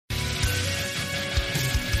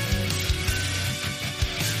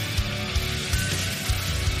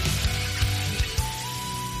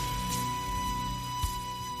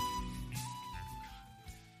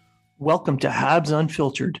Welcome to Habs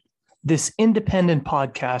Unfiltered. This independent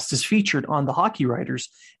podcast is featured on the Hockey Writers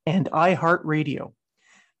and iHeartRadio,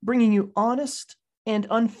 bringing you honest and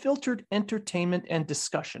unfiltered entertainment and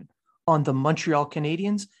discussion on the Montreal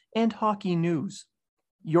Canadiens and hockey news.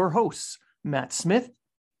 Your hosts, Matt Smith,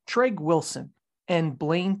 Treg Wilson, and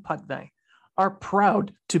Blaine Putney, are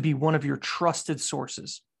proud to be one of your trusted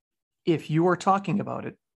sources. If you are talking about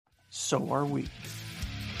it, so are we.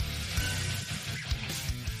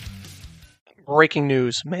 Breaking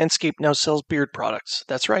news. Manscaped now sells beard products.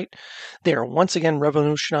 That's right. They are once again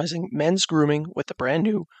revolutionizing men's grooming with the brand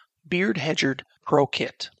new Beard Hedger Pro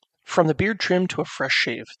Kit. From the beard trim to a fresh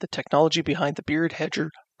shave, the technology behind the Beard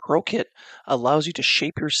Hedger Pro Kit allows you to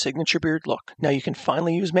shape your signature beard look. Now you can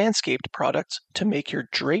finally use Manscaped products to make your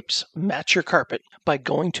drapes match your carpet by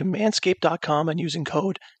going to manscaped.com and using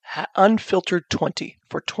code UNFILTERED20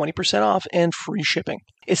 for 20% off and free shipping.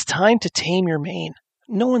 It's time to tame your mane.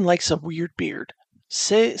 No one likes a weird beard.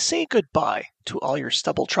 Say goodbye to all your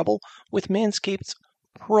stubble trouble with Manscaped's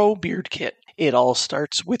Pro Beard Kit. It all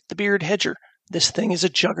starts with the Beard Hedger. This thing is a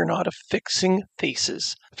juggernaut of fixing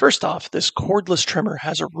faces. First off, this cordless trimmer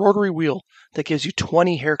has a rotary wheel that gives you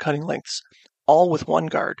 20 hair cutting lengths, all with one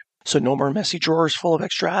guard. So no more messy drawers full of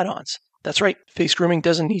extra add-ons. That's right, face grooming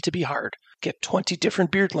doesn't need to be hard. Get 20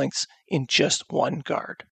 different beard lengths in just one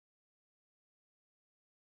guard.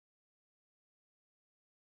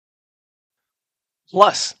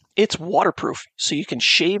 Plus, it's waterproof, so you can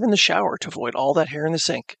shave in the shower to avoid all that hair in the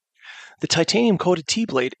sink. The titanium-coated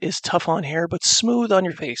T-blade is tough on hair but smooth on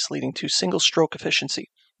your face, leading to single-stroke efficiency.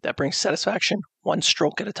 That brings satisfaction one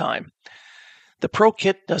stroke at a time. The Pro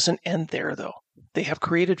Kit doesn't end there, though. They have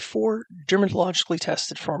created 4 dermatologically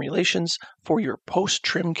tested formulations for your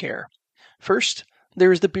post-trim care. First,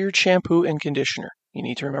 there is the beard shampoo and conditioner. You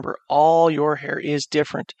need to remember all your hair is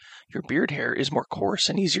different. Your beard hair is more coarse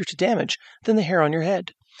and easier to damage than the hair on your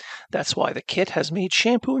head. That's why the kit has made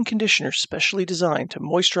shampoo and conditioner specially designed to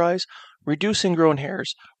moisturize, reduce ingrown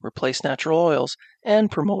hairs, replace natural oils, and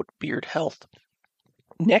promote beard health.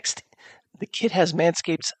 Next, the kit has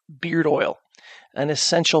Manscaped's Beard Oil, an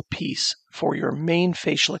essential piece for your main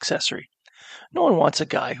facial accessory. No one wants a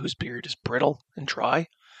guy whose beard is brittle and dry.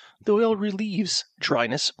 The oil relieves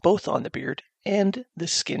dryness both on the beard and the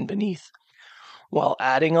skin beneath, while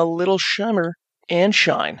adding a little shimmer and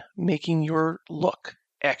shine, making your look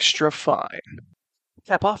extra fine.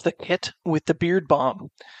 Cap off the kit with the Beard Balm,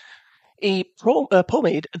 a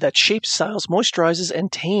pomade that shapes, styles, moisturizes,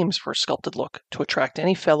 and tames for a sculpted look to attract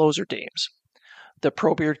any fellows or dames. The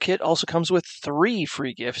Pro Beard Kit also comes with 3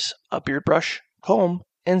 free gifts: a beard brush, comb,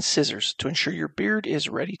 and scissors to ensure your beard is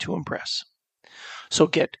ready to impress. So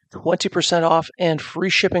get 20% off and free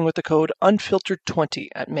shipping with the code UNFILTERED20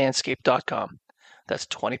 at manscaped.com. That's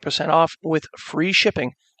 20% off with free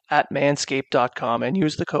shipping at manscaped.com and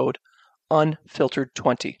use the code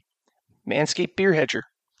UNFILTERED20. Manscaped Beard Hedger.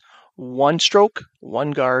 1 stroke,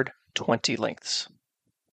 1 guard, 20 lengths.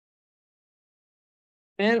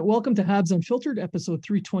 And welcome to Habs Unfiltered, episode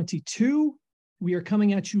 322. We are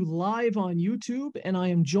coming at you live on YouTube, and I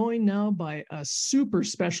am joined now by a super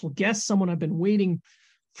special guest, someone I've been waiting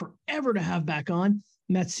forever to have back on,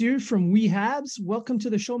 Mathieu from Oui Habs. Welcome to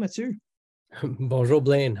the show, Mathieu. Bonjour,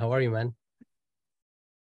 Blaine. How are you, man?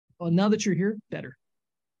 Well, now that you're here, better.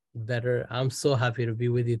 Better. I'm so happy to be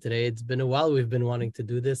with you today. It's been a while. We've been wanting to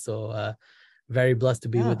do this, so very blessed to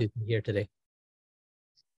be with you here today.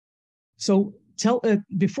 So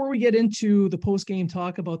before we get into the post-game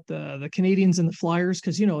talk about the Canadiens and the Flyers,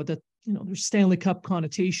 because there's Stanley Cup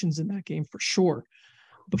connotations in that game for sure.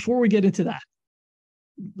 Before we get into that,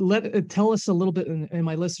 tell us a little bit, and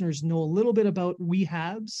my listeners know a little bit about Oui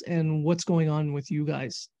Habs and what's going on with you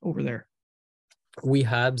guys over there. Oui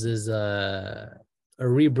Habs is a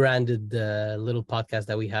rebranded little podcast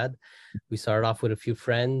that we had. We started off with a few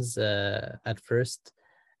friends at first,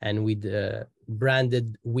 and we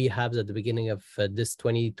branded Oui Habs at the beginning of this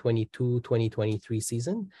 2022-2023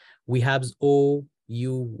 season. Oui Habs,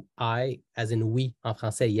 O-U-I, as in oui, en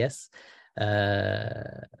français, yes.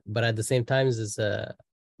 But at the same time,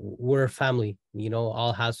 we're a family,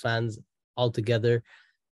 all Habs fans all together.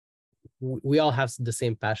 We all have the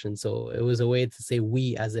same passion. So it was a way to say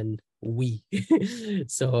we as in we.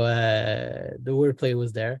 So the wordplay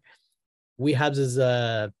was there. Oui Habs is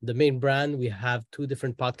the main brand. We have 2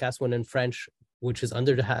 different podcasts, one in French, which is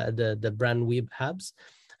under the brand Oui Habs,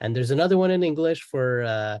 and there's another one in English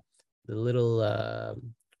for the little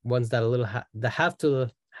ones that love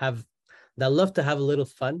to have a little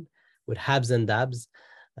fun with Habs and Dabs.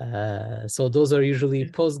 So those are usually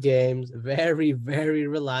post games, very, very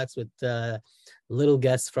relaxed with little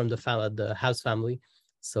guests from the Habs family.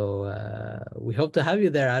 So we hope to have you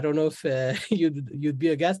there. I don't know if you'd be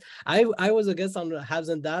a guest. I was a guest on Habs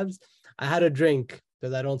and Dabs. I had a drink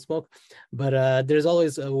because I don't smoke, but there's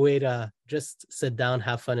always a way to just sit down,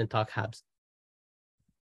 have fun, and talk Habs.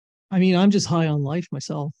 I mean, I'm just high on life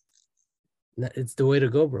myself. It's the way to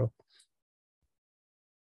go, bro.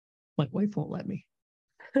 My wife won't let me.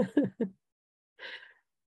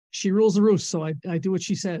 She rules the roost, so I do what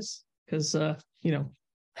she says because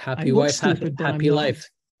happy wife, stupid, happy life.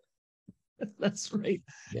 That's right.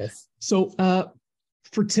 Yes. So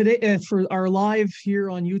for today, for our live here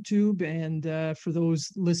on YouTube, and for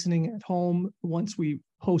those listening at home, once we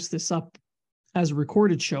post this up as a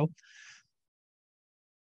recorded show,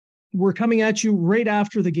 we're coming at you right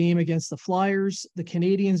after the game against the Flyers. The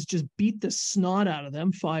Canadians just beat the snot out of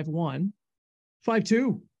them 5-1,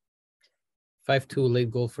 5-2. 5-2 late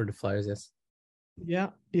goal for the Flyers, yes.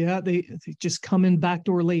 Yeah, they just come in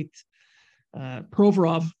backdoor late.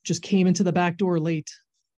 Provorov just came into the back door late.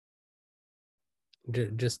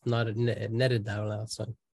 Just not netted down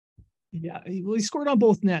outside. Yeah, he scored on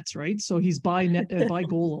both nets, right? So he's by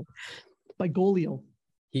goalio.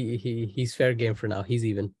 He's fair game for now. He's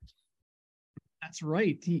even. That's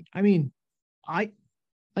right. I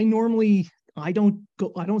normally I don't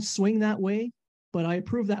swing that way, but I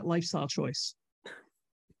approve that lifestyle choice.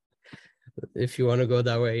 If you want to go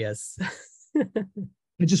that way, yes.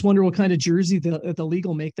 I just wonder what kind of jersey the league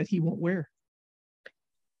will make that he won't wear.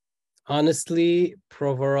 Honestly,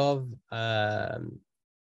 Provorov,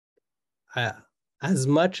 as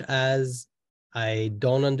much as I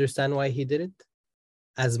don't understand why he did it,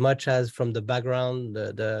 as much as from the background,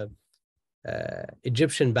 the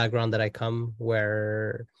Egyptian background that I come,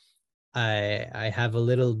 where I have a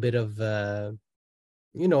little bit of,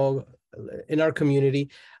 in our community,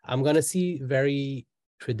 I'm going to see very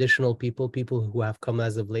traditional people who have come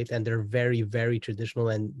as of late, and they're very, very traditional,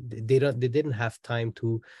 and they didn't have time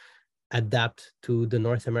to adapt to the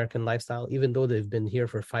North American lifestyle, even though they've been here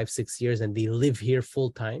for 5-6 years and they live here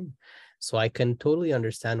full time. So I can totally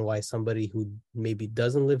understand why somebody who maybe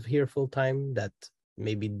doesn't live here full time, that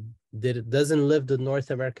maybe doesn't live the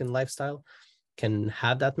North American lifestyle, can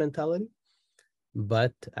have that mentality.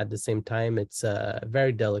 But at the same time, it's a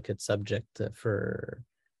very delicate subject for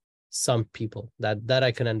some people that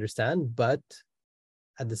I can understand. But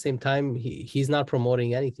at the same time, he's not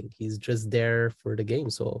promoting anything. He's just there for the game.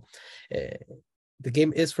 So the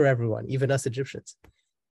game is for everyone, even us Egyptians.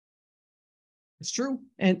 It's true.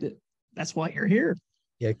 And that's why you're here.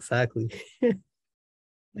 Yeah, exactly.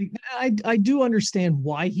 I do understand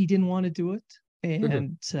why he didn't want to do it.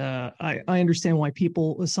 And I understand why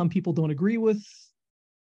some people don't agree with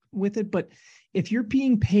it. But if you're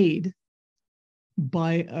being paid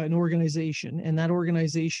by an organization and that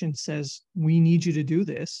organization says, we need you to do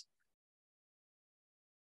this,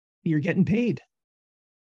 you're getting paid.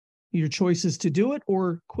 Your choice is to do it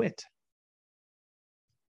or quit.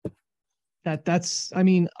 I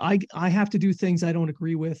have to do things I don't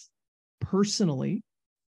agree with personally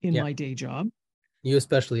in my day job. You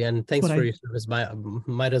especially, and thanks for your service.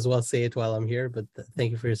 Might as well say it while I'm here, but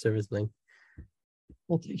thank you for your service, Blaine.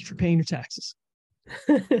 Well, thank you for paying your taxes.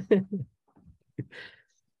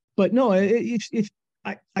 But no, if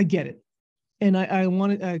I get it, and I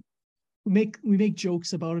want to we make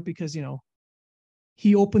jokes about it because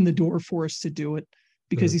he opened the door for us to do it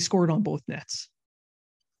because he scored on both nets.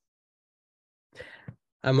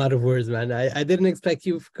 I'm out of words, man. I didn't expect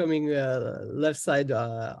you coming left side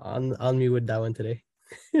on me with that one today.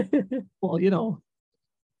 Well,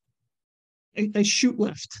 I shoot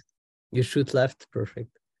left. You shoot left,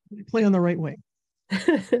 perfect. I play on the right wing.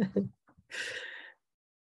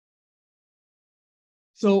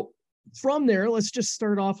 So from there, let's just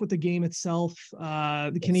start off with the game itself.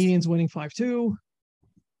 The Canadians winning 5-2.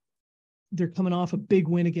 They're coming off a big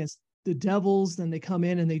win against the Devils. Then they come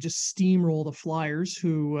in and they just steamroll the Flyers,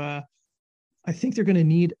 who I think they're going to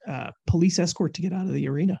need a police escort to get out of the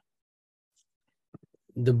arena.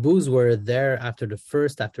 The boos were there after the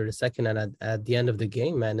first, after the second, and at the end of the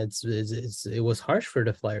game, man. It was harsh for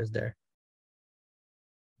the Flyers there.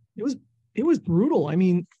 It was brutal. I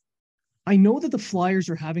mean, I know that the Flyers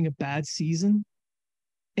are having a bad season,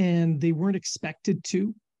 and they weren't expected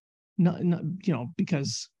to, not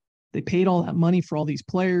because they paid all that money for all these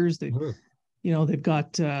players. They've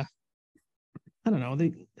got I don't know.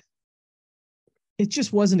 It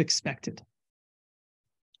just wasn't expected.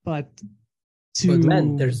 But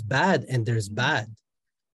man, there's bad and there's bad.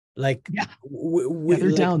 Like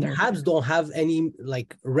they're down there. Habs don't have any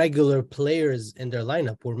regular players in their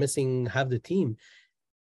lineup. We're missing half the team.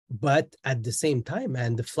 But at the same time,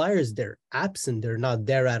 man, the Flyers, they're absent. They're not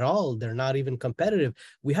there at all. They're not even competitive.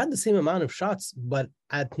 We had the same amount of shots, but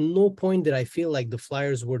at no point did I feel like the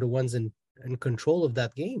Flyers were the ones in control of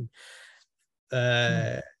that game.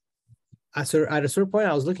 At a certain point,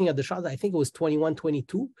 I was looking at the shot. I think it was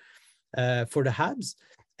 21-22 for the Habs.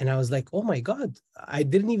 And I was like, oh my God, I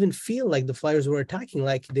didn't even feel like the Flyers were attacking,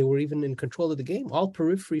 like they were even in control of the game, all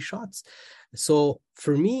periphery shots. So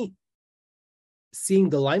for me, seeing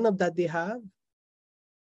the lineup that they have,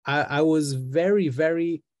 I was very,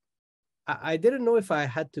 very, I didn't know if I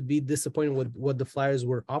had to be disappointed with what the Flyers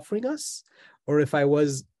were offering us, or if I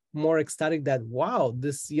was more ecstatic that, wow,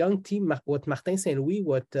 this young team, what Martin Saint-Louis,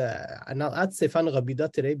 and I'll add Stéphane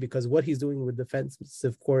Robida today, because what he's doing with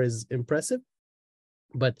defensive core is impressive.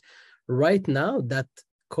 But right now, that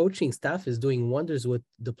coaching staff is doing wonders with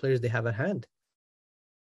the players they have at hand.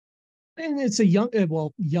 And it's a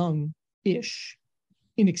young-ish,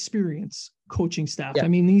 inexperienced coaching staff. Yeah. I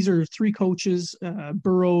mean, these are three coaches,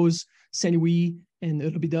 Burrows, Saint-Louis, and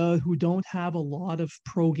Robida, who don't have a lot of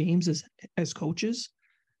pro games as coaches.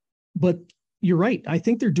 But you're right. I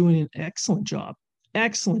think they're doing an excellent job.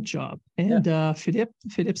 Excellent job. And Philippe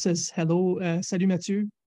says, hello, salut Mathieu.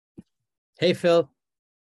 Hey, Phil.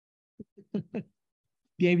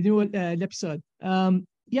 Bienvenue à l'épisode.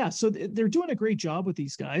 So they're doing a great job with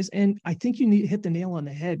these guys. And I think you hit the nail on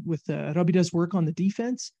the head with Robida's work on the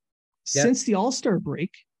defense. Yeah. Since the All-Star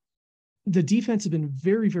break, the defense has been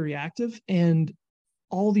very, very active, and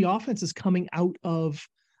all the offense is coming out of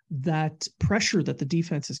that pressure that the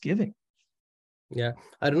defense is giving. Yeah.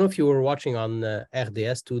 I don't know if you were watching on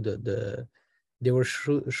RDS too, they were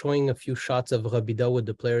showing a few shots of Robida with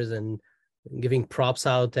the players and giving props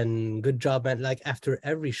out and good job. And like after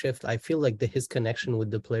every shift, I feel like his connection with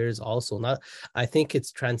the players also, I think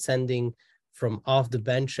it's transcending from off the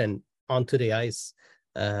bench and onto the ice.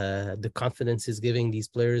 The confidence is giving these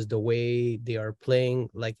players, the way they are playing,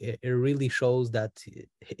 like it really shows that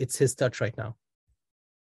it's his touch right now.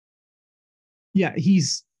 Yeah,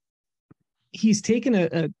 he's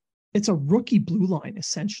taken it's a rookie blue line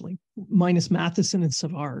essentially, minus Matheson and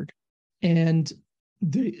Savard, and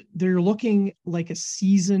they're looking like a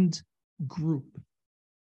seasoned group,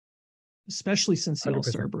 especially since the 100%.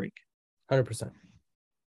 All-Star break. 100%.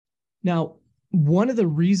 Now, one of the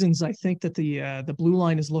reasons I think that the blue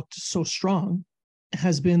line has looked so strong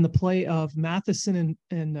has been the play of Matheson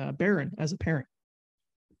and Barron as a pairing.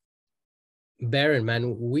 Barron,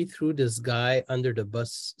 man, we threw this guy under the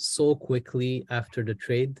bus so quickly after the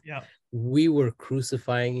trade. Yeah. We were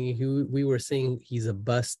crucifying him. We were saying he's a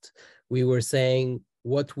bust. We were saying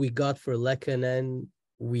what we got for Lehkonen,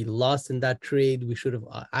 we lost in that trade. We should have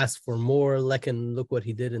asked for more. Lehkonen, look what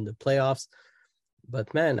he did in the playoffs.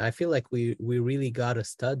 But man, I feel like we really got a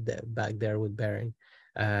stud back there with Barron.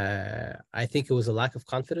 I think it was a lack of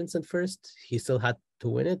confidence at first. He still had to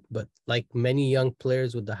win it, but like many young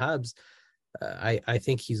players with the Habs, I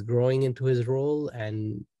think he's growing into his role,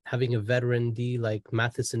 and having a veteran D like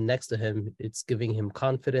Matheson next to him, it's giving him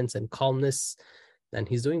confidence and calmness, and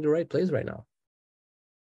he's doing the right plays right now.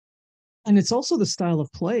 And it's also the style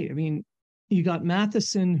of play. I mean, you got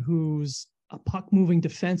Matheson, who's a puck-moving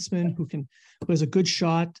defenseman who has a good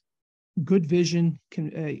shot, good vision,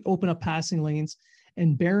 can open up passing lanes,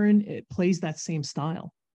 and Barron plays that same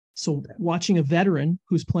style. So watching a veteran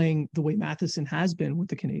who's playing the way Matheson has been with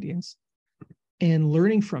the Canadiens and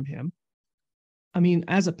learning from him, I mean,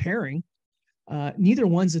 as a pairing, neither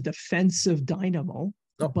one's a defensive dynamo,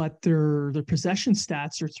 but their possession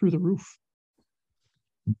stats are through the roof.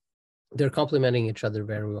 They're complementing each other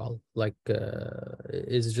very well. Like,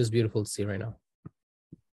 it's just beautiful to see right now.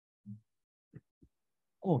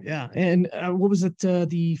 Oh, yeah. And what was it?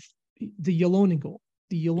 The Ylonen goal.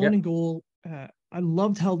 The Ylonen goal, I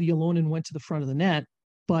loved how the Ylonen went to the front of the net,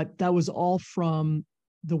 but that was all from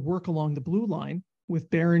the work along the blue line with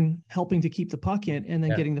Barron helping to keep the puck in and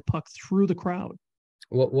then getting the puck through the crowd.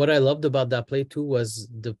 What I loved about that play too was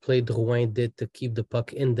the play Drouin did to keep the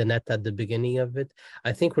puck in the net at the beginning of it.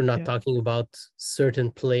 I think we're not talking about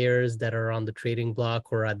certain players that are on the trading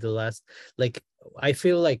block or at the last. Like, I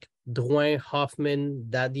feel like Drouin, Hoffman,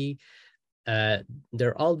 Daddy,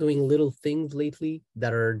 they're all doing little things lately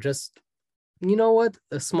that are just, you know what,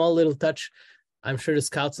 a small little touch. I'm sure the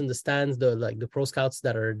scouts in the stands, the pro scouts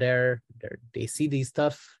that are there, they see these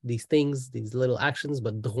things, these little actions.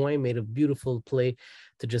 But Drouin made a beautiful play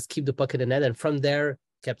to just keep the puck in the net, and from there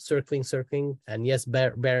kept circling. And yes,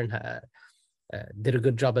 Barron did a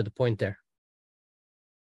good job at the point there.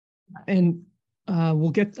 And I'll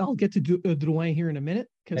get to Drouin here in a minute,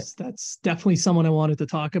 because that's definitely someone I wanted to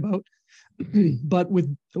talk about. But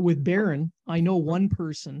with Barron, I know one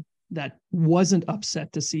person that wasn't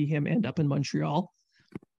upset to see him end up in Montreal,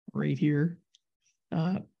 right here.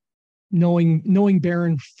 Knowing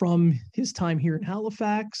Barron from his time here in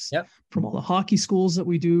Halifax, Yep. from all the hockey schools that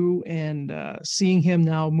we do, and seeing him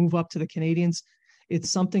now move up to the Canadiens, it's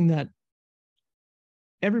something that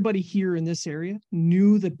everybody here in this area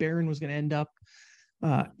knew that Barron was going to end up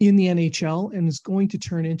in the NHL and is going to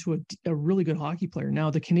turn into a really good hockey player. Now,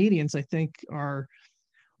 the Canadiens, I think, are,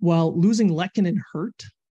 while losing Lehkonen hurt,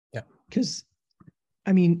 because,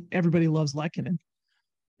 I mean, everybody loves Lehkonen,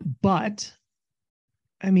 but,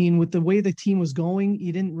 I mean, with the way the team was going,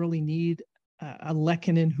 you didn't really need a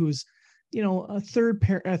Lehkonen who's, a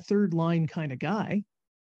third line kind of guy.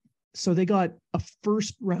 So they got a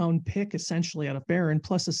first round pick essentially out of Barron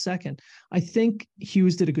plus a second. I think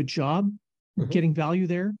Hughes did a good job getting value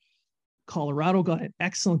there. Colorado got an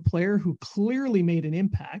excellent player who clearly made an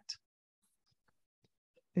impact,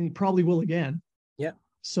 and he probably will again. Yeah.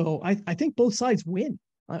 So I think both sides win.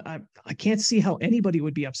 I can't see how anybody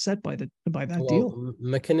would be upset by that deal.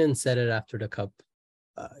 McKinnon said it after the cup.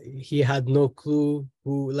 He had no clue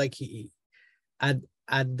who, like, he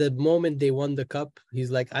at the moment they won the cup,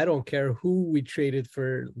 he's like, I don't care who we traded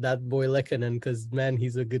for that boy Lehkonen, because man,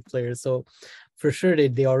 he's a good player. So for sure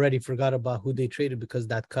they already forgot about who they traded, because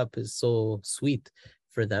that cup is so sweet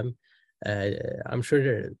for them. I'm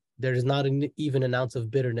sure there's not even an ounce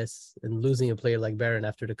of bitterness in losing a player like Barron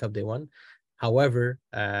after the cup they won. However,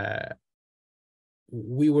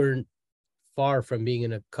 we were far from being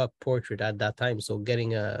in a cup portrait at that time. So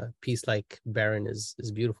getting a piece like Barron is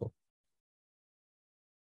beautiful.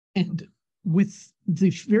 And with the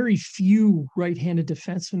very few right-handed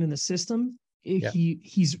defensemen in the system,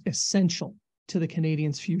 he's essential to the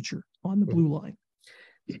Canadiens' future on the blue line.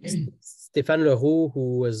 Stéphane Leroux,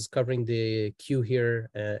 who was covering the Q here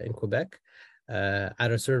in Quebec,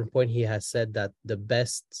 at a certain point, he has said that the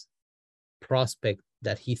best prospect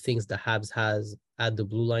that he thinks the Habs has at the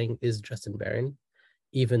blue line is Justin Barron,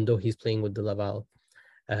 even though he's playing with the Laval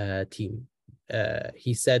team.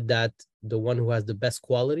 He said that the one who has the best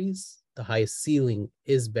qualities, the highest ceiling,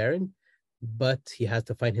 is Barron, but he has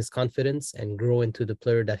to find his confidence and grow into the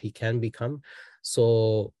player that he can become.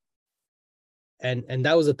 So, and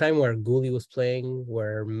that was a time where Gouli was playing,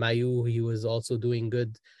 where Mayu, he was also doing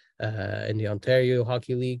good in the Ontario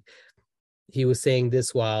Hockey League. He was saying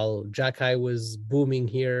this while Jacky was booming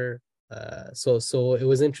here. So it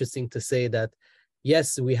was interesting to say that,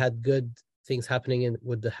 yes, we had good things happening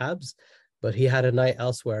with the Habs, but he had a night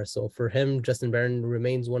elsewhere. So for him, Justin Barron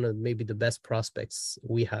remains one of maybe the best prospects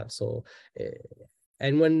we have. So,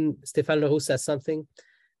 and when Stéphane Leroux says something,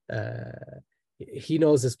 he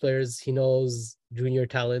knows his players, he knows junior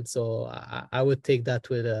talent. So I would take that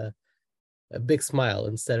with a big smile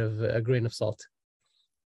instead of a grain of salt.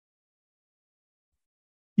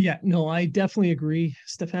 Yeah, no, I definitely agree.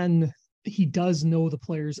 Stéphane, he does know the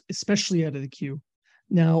players, especially out of the queue.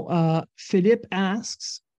 Now, Philippe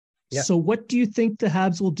asks, so what do you think the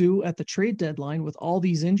Habs will do at the trade deadline with all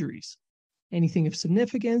these injuries? Anything of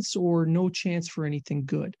significance or no chance for anything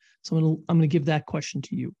good? So I'm going to give that question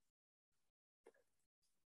to you.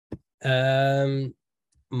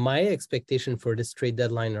 My expectation for this trade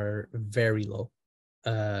deadline are very low.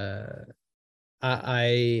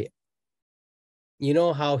 You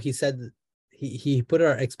know how he said he put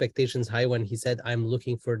our expectations high when he said, I'm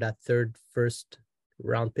looking for that third first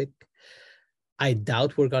round pick. I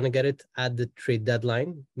doubt we're going to get it at the trade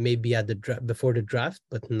deadline, maybe at the before the draft,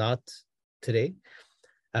 but not today.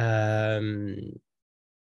 The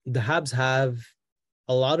Habs have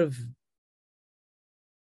a lot of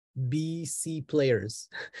BC players.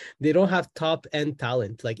 They don't have top end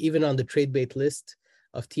talent. Like even on the trade bait list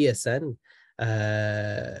of TSN,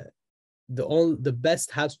 the best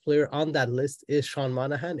Habs player on that list is Sean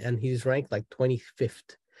Monahan, and he's ranked like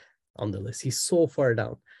 25th on the list. He's so far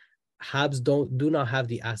down. Habs do not have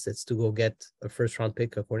the assets to go get a first round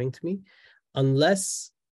pick, according to me, unless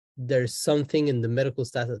there's something in the medical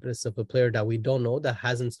status of a player that we don't know, that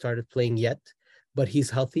hasn't started playing yet, but he's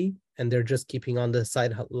healthy and they're just keeping on the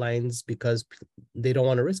sidelines because they don't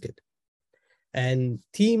want to risk it. And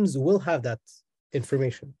teams will have that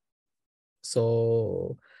information.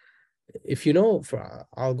 So if you know,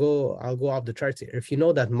 I'll go off the charts here. If you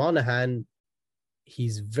know that Monahan,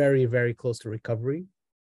 he's very, very close to recovery,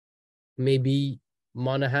 maybe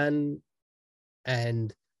Monahan,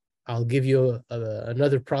 and I'll give you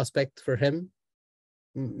another prospect for him.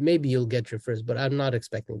 Maybe you'll get your first, but I'm not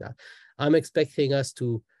expecting that. I'm expecting us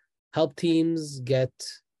to help teams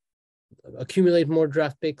accumulate more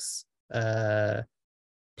draft picks,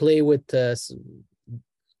 play with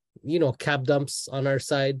cap dumps on our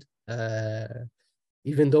side.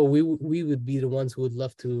 Even though we would be the ones who would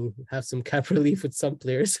love to have some cap relief with some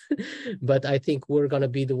players, but I think we're gonna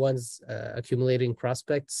be the ones accumulating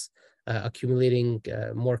prospects, accumulating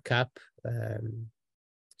more cap.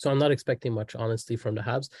 So I'm not expecting much, honestly, from the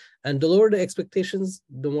Habs. And the lower the expectations,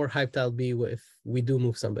 the more hyped I'll be if we do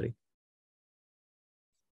move somebody.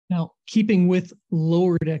 Now, keeping with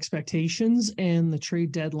lowered expectations and the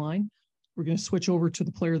trade deadline, we're going to switch over to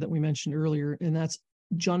the player that we mentioned earlier, and that's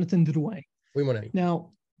Jonathan Drouin.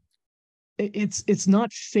 Now, it's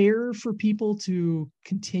not fair for people to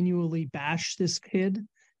continually bash this kid.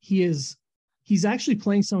 He's actually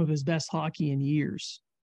playing some of his best hockey in years.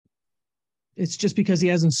 It's just because he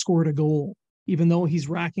hasn't scored a goal, even though he's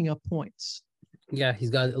racking up points. Yeah, he's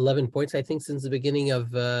got 11 points, I think, since the beginning of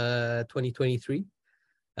 2023.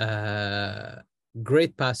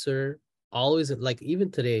 Great passer. Always, like,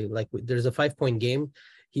 even today, like, there's a 5-point game.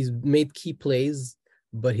 He's made key plays,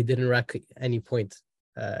 but he didn't rack any point,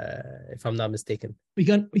 if I'm not mistaken. He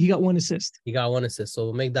got one assist. He got one assist. So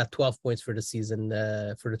we'll make that 12 points for the season,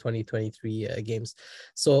 for the 2023 games.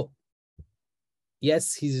 So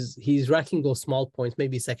yes, he's racking those small points,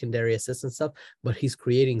 maybe secondary assists and stuff, but he's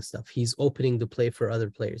creating stuff. He's opening the play for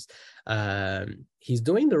other players. He's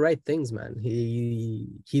doing the right things, man.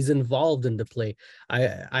 He's involved in the play.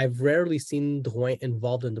 I've rarely seen Drouin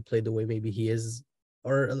involved in the play the way maybe he is.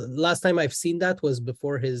 Or last time I've seen that was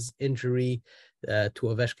before his injury to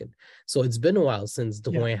Ovechkin. So it's been a while since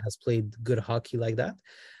Drouin has played good hockey like that.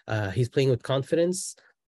 He's playing with confidence.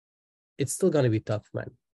 It's still going to be tough,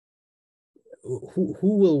 man. Who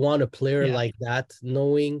will want a player like that,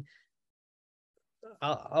 knowing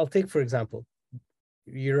I'll take, for example,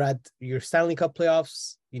 you're at your Stanley Cup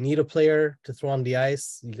playoffs, you need a player to throw on the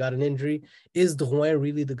ice, you got an injury. Is Drouin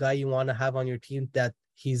really the guy you want to have on your team, that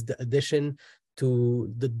he's the addition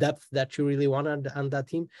to the depth that you really want on that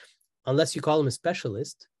team? Unless you call him a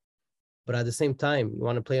specialist, but at the same time, you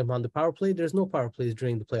want to play him on the power play. There's no power plays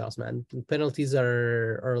during the playoffs, man. The penalties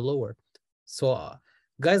are lower. So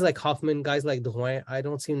guys like Hoffman, guys like Drouin, I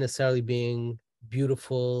don't see necessarily being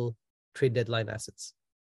beautiful trade deadline assets.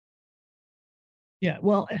 Yeah,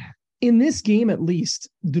 well, in this game at least,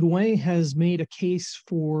 Drouin has made a case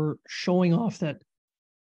for showing off that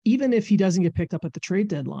even if he doesn't get picked up at the trade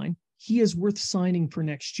deadline, he is worth signing for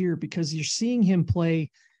next year, because you're seeing him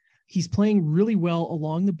play. He's playing really well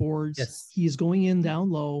along the boards. Yes. He is going in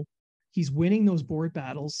down low. He's winning those board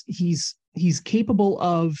battles. He's capable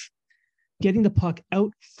of getting the puck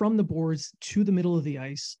out from the boards to the middle of the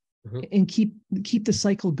ice and keep the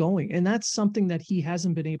cycle going. And that's something that he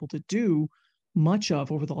hasn't been able to do much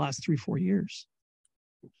of over the last 3-4 years.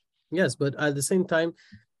 Yes, but at the same time,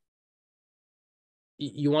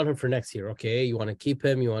 you want him for next year, okay? You want to keep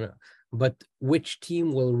him, but which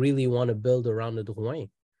team will really want to build around the Drouin?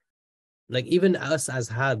 Like, even us as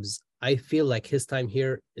Habs, I feel like his time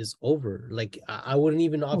here is over. Like, I wouldn't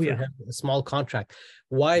even offer him a small contract.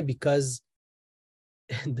 Why? Because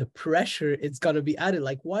the pressure it's going to be added.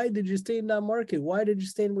 Like, why did you stay in that market? Why did you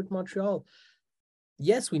stay in with Montreal?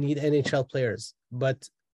 Yes, we need NHL players, but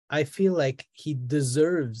I feel like he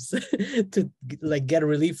deserves to get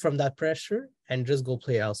relief from that pressure and just go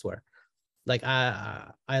play elsewhere. Like,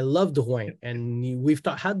 I love Drouin, and we've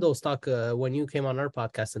had those talk when you came on our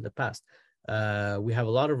podcast in the past. We have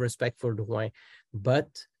a lot of respect for Drouin, but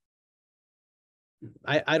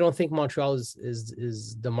I don't think Montreal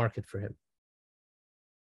is the market for him.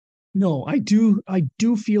 No, I do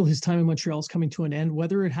feel his time in Montreal is coming to an end,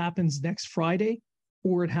 whether it happens next Friday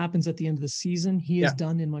or it happens at the end of the season. He is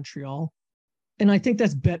done in Montreal. And I think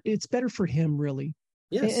it's better for him, really.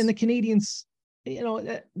 Yes. And the Canadians,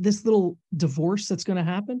 this little divorce that's going to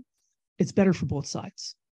happen, it's better for both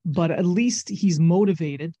sides. But at least he's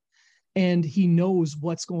motivated and he knows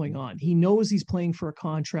what's going on. He knows he's playing for a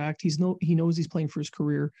contract. He knows he's playing for his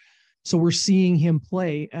career. So we're seeing him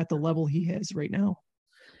play at the level he has right now.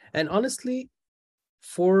 And honestly,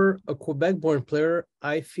 for a Quebec-born player,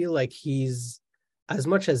 I feel like he's, as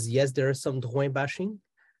much as, yes, there is some Drouin bashing,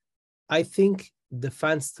 I think the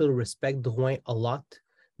fans still respect Drouin a lot.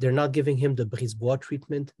 They're not giving him the Brisebois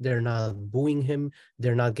treatment. They're not booing him.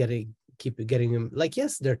 They're not keep getting him. Like,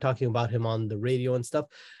 yes, they're talking about him on the radio and stuff,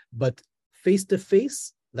 but face to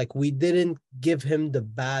face, like, we didn't give him the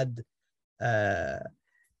bad, the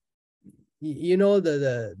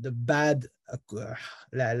bad,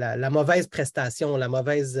 la mauvaise prestation, le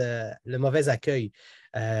mauvais accueil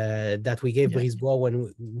that we gave Brisebois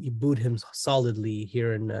when we booed him solidly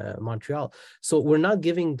here in Montreal. So we're not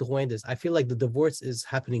giving Drouin this. I feel like the divorce is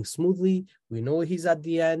happening smoothly. We know he's at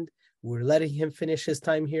the end. We're letting him finish his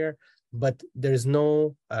time here, but there's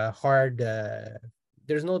no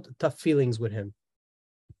there's no tough feelings with him.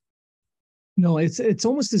 No, it's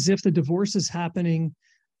almost as if the divorce is happening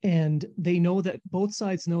and they know that both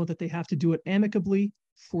sides know that they have to do it amicably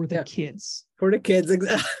for the kids. For the kids,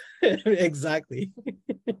 exactly.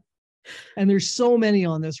 And there's so many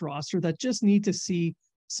on this roster that just need to see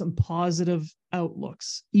some positive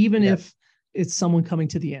outlooks, even if it's someone coming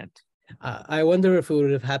to the end. I wonder if it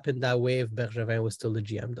would have happened that way if Bergevin was still the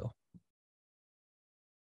GM, though.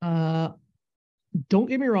 Don't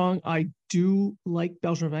get me wrong. I do like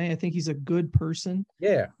Bergevin. I think he's a good person.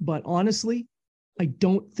 Yeah. But honestly, I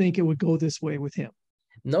don't think it would go this way with him.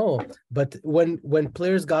 No, but when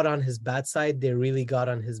players got on his bad side, they really got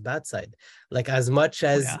on his bad side. Like, as much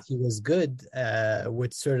as he was good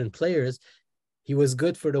with certain players, he was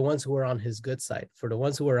good for the ones who were on his good side. For the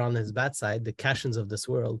ones who were on his bad side, the Cashins of this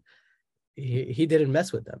world, he didn't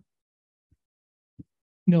mess with them.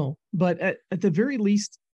 No, but at the very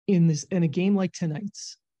least, in a game like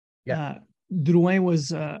tonight's, Drouin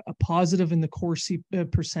was a positive in the Corsi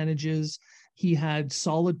percentages. He had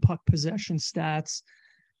solid puck possession stats,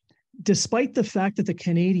 despite the fact that the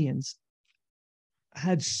Canadians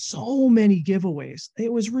had so many giveaways.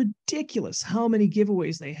 It was ridiculous how many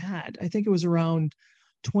giveaways they had. I think it was around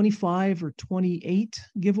 25 or 28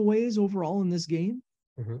 giveaways overall in this game.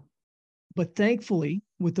 Mm-hmm. But thankfully,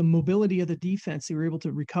 with the mobility of the defense, they were able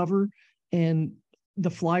to recover, and the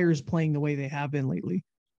Flyers playing the way they have been lately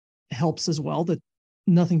helps as well, that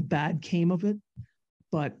nothing bad came of it.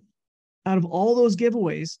 But out of all those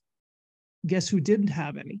giveaways, guess who didn't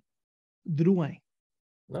have any? Drouin.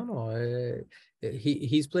 No,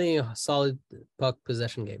 he's playing a solid puck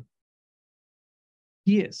possession game.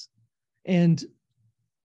 He is. And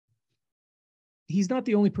he's not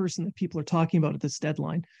the only person that people are talking about at this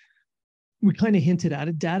deadline. We kind of hinted at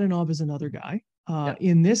it. Dadonov is another guy.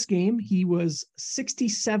 In this game, he was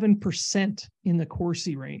 67% in the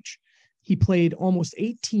Corsi range. He played almost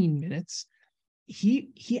 18 minutes.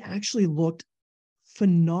 He actually looked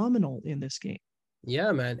phenomenal in this game.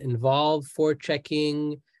 Yeah, man. Involved,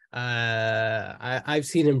 forechecking. I've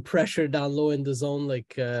seen him pressure down low in the zone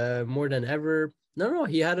like more than ever. No,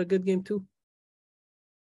 he had a good game too.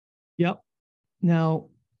 Yep. Now,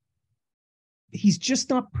 he's just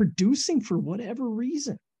not producing for whatever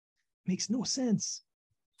reason. Makes no sense.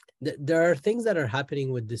 There are things that are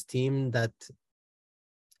happening with this team that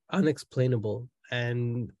unexplainable,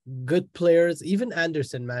 and good players, even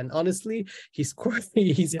Anderson, man. Honestly, he scored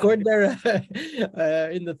there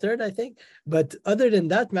in the third, I think. But other than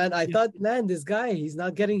that, man, I thought, man, this guy, he's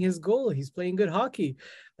not getting his goal. He's playing good hockey.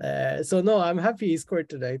 So no, I'm happy he scored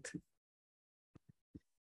tonight.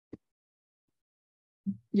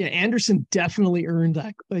 Yeah, Anderson definitely earned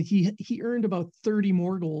that. Like he earned about 30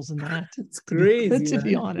 more goals than that. It's crazy, to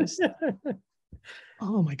be honest.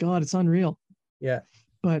 Oh my God, it's unreal. Yeah.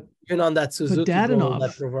 But even on that Suzuki goal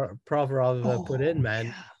that Provorov put in, man,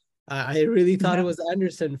 yeah. I really thought it was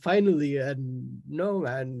Anderson finally, and no,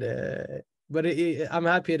 man. But I'm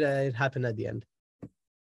happy that it happened at the end.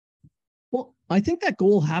 Well, I think that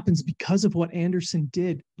goal happens because of what Anderson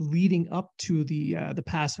did leading up to the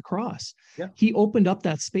pass across. Yeah. He opened up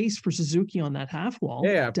that space for Suzuki on that half wall.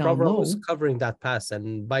 Yeah, down Provorov low. was covering that pass,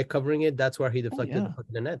 and by covering it, that's where he deflected the puck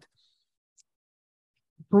in the net.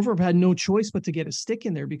 Provorov had no choice but to get a stick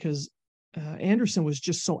in there because Anderson was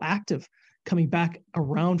just so active coming back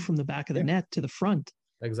around from the back of the net to the front.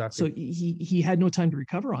 Exactly. So he had no time to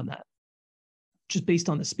recover on that, just based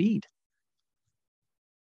on the speed.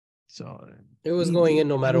 So it was going in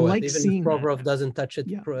no matter what. Even if Provorov doesn't touch it,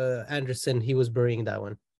 Anderson, he was burying that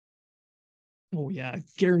one. Oh yeah,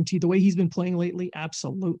 guaranteed. The way he's been playing lately,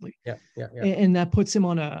 absolutely. Yeah. And that puts him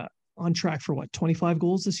on track for what, 25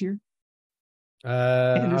 goals this year?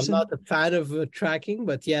 I'm not a fan of tracking,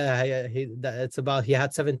 but he had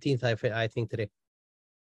 17th, I think, today.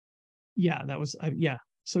 Yeah, that was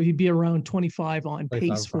So he'd be around 25 on 25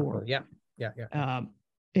 pace for. Yeah.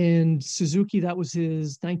 And Suzuki, that was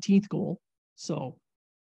his 19th goal. So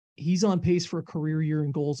he's on pace for a career year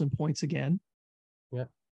in goals and points again. Yeah.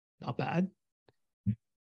 Not bad.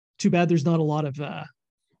 Too bad there's not a lot of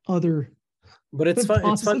other. But it's fun.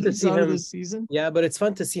 It's fun to see him this season. Yeah, but it's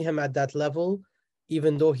fun to see him at that level,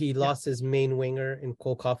 even though he lost his main winger in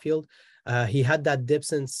Cole Caulfield. He had that dip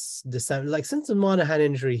since December, like since the Monahan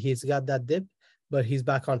injury. He's got that dip, but he's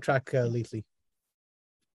back on track lately.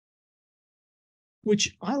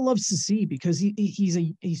 Which I love to see because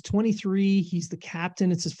he's 23. He's the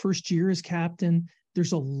captain. It's his first year as captain.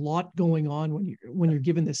 There's a lot going on when you're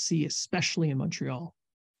given the C, especially in Montreal.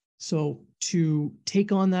 So to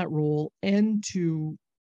take on that role and to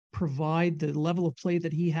provide the level of play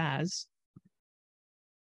that he has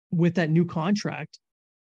with that new contract,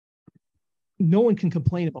 no one can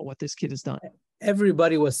complain about what this kid has done.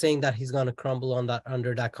 Everybody was saying that he's gonna crumble on that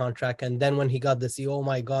under that contract, and then when he got the C, oh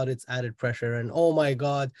my God, it's added pressure, and oh my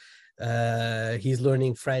God, he's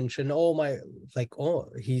learning French, and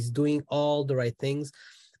he's doing all the right things,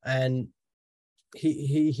 and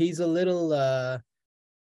he's a little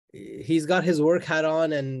he's got his work hat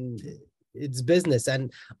on, and it's business.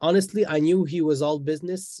 And honestly, I knew he was all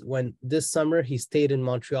business when this summer he stayed in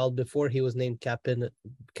Montreal before he was named captain.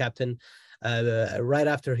 Right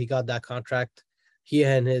after he got that contract, he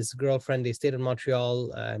and his girlfriend, they stayed in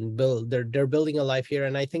Montreal and they're building a life here.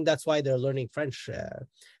 And I think that's why they're learning French.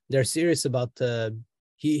 They're serious about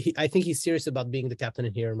I think he's serious about being the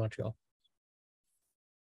captain here in Montreal.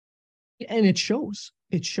 And it shows.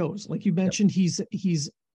 Like you mentioned, yep. He's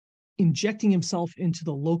injecting himself into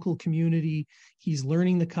the local community. He's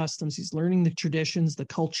learning the customs, he's learning the traditions, the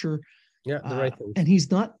culture. Yeah, the right things. And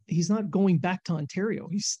he's not going back to Ontario.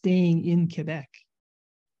 He's staying in Quebec.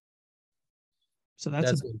 So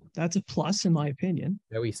that's a plus in my opinion.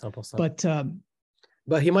 Yeah, oui, 100%.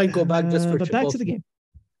 But he might go back just for but back to the game.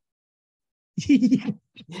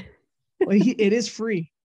 Well, it is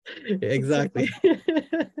free. Exactly.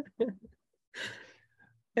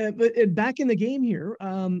 But back in the game here,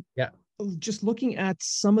 just looking at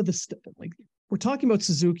some of the like we're talking about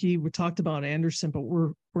Suzuki, we talked about Anderson, but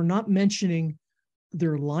we're not mentioning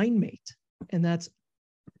their line mate, and that's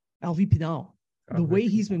Alvi Pinal. The way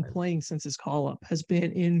he's been playing since his call-up has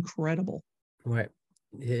been incredible. Right.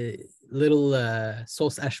 Little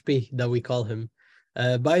sauce HP that we call him.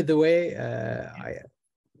 By the way,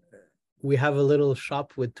 we have a little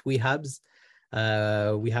shop with Oui Habs.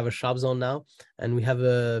 We have a shop zone now, and we have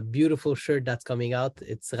a beautiful shirt that's coming out.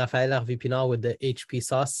 It's Raphaël Harvey Pinard with the HP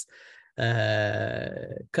sauce,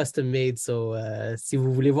 custom made. So si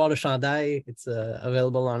vous voulez voir le chandail, it's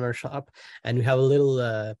available on our shop. And we have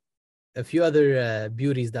a few other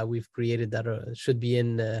beauties that we've created that should be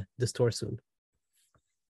in the store soon.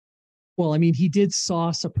 Well, I mean, he did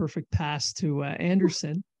sauce a perfect pass to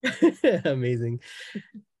Anderson. Amazing.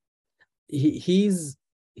 He's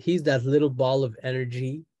that little ball of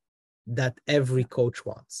energy that every coach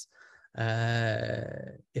wants.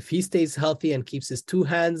 If he stays healthy and keeps his two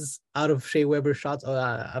hands out of Shea Weber shots,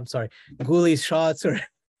 Gouli's shots, or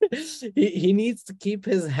he needs to keep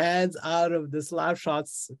his hands out of the slap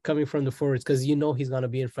shots coming from the forwards, because he's going to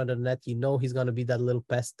be in front of the net. He's going to be that little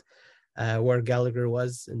pest where Gallagher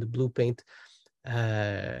was in the blue paint.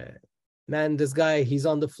 Man, this guy, he's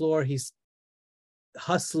on the floor. He's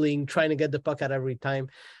hustling, trying to get the puck at every time.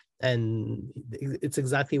 And it's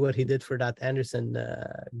exactly what he did for that Anderson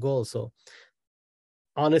goal. So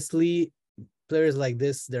honestly, players like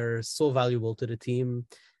this, they're so valuable to the team.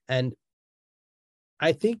 And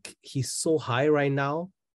I think he's so high right now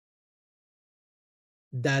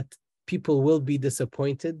that people will be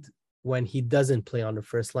disappointed when he doesn't play on the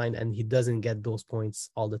first line and he doesn't get those points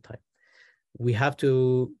all the time. We have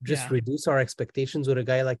to just reduce our expectations with a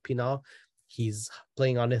guy like Pinard. He's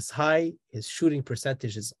playing on his high. His shooting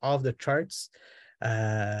percentage is off the charts.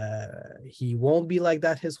 He won't be like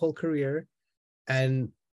that his whole career. And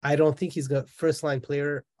I don't think he's a first-line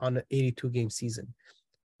player on an 82-game season.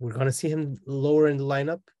 We're going to see him lower in the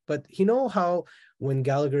lineup. But how when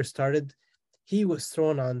Gallagher started, he was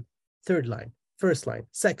thrown on third line, first line,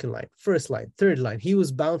 second line, first line, third line. He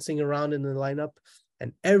was bouncing around in the lineup.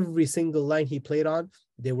 And every single line he played on,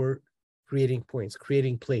 they were creating points,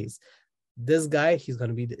 creating plays. This guy, it's going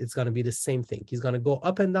to be the same thing. He's going to go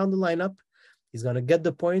up and down the lineup. He's going to get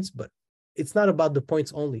the points, but it's not about the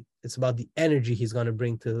points only. It's about the energy he's going to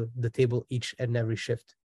bring to the table each and every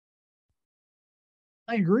shift.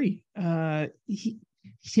 I agree.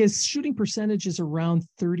 His shooting percentage is around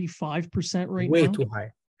 35% right now. Way too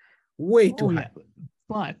high. Way too high.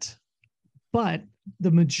 Yeah. But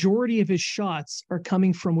the majority of his shots are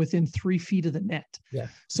coming from within 3 feet of the net. Yeah.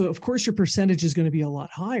 So of course your percentage is going to be a lot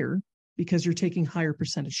higher because you're taking higher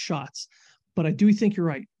percentage shots. But I do think you're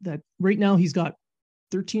right that right now he's got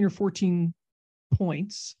 13 or 14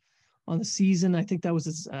 points on the season. I think that was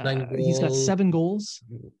his, he's got 7 goals.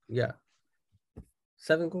 Yeah.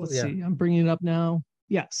 7 goals. Let's see. I'm bringing it up now.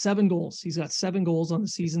 Yeah. 7 goals. He's got 7 goals on the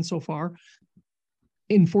season so far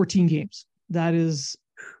in 14 games. That is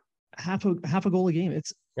half a goal a game.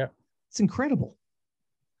 It's incredible.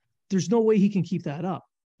 There's no way he can keep that up,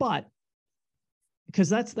 but because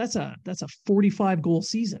that's a 45 goal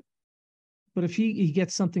season. But if he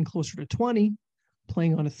gets something closer to 20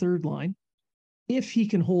 playing on a third line, if he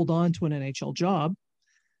can hold on to an NHL job,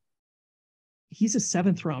 he's a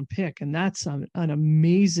 7th round pick, and that's an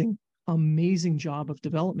amazing job of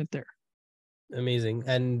development there. Amazing.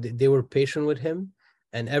 And they were patient with him.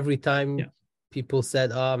 And every time people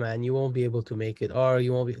said, oh man, you won't be able to make it, or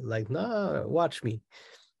you won't be like, no, watch me.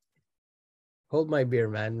 Hold my beer,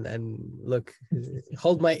 man, and look,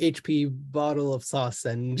 hold my HP bottle of sauce,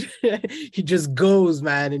 and he just goes,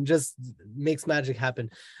 man, and just makes magic happen.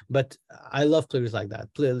 But I love players like that.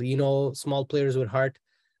 Small players with heart.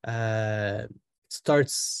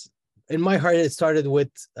 Starts in my heart. It started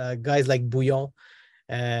with guys like Bouillon,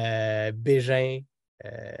 Bégin,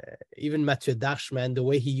 even Mathieu Darche, man, the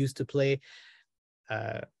way he used to play.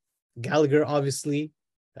 Gallagher, obviously.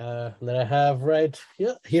 That I have right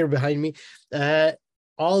here behind me.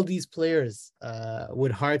 All these players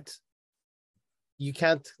with heart, you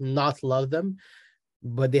can't not love them,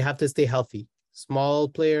 but they have to stay healthy. Small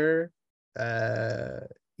player,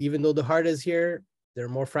 even though the heart is here, they're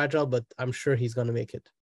more fragile, but I'm sure he's going to make it.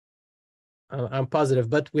 I'm positive,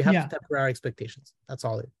 but we have to temper our expectations. That's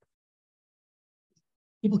all it.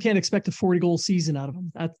 People can't expect a 40-goal season out of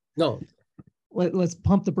him. No. Let's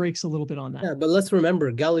pump the brakes a little bit on that. Yeah, but let's remember,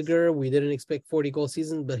 Gallagher, we didn't expect 40-goal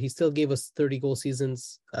season, but he still gave us 30-goal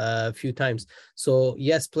seasons a few times. So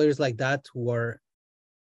yes, players like that who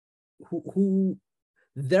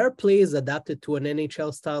their play is adapted to an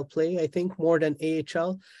NHL style play, I think, more than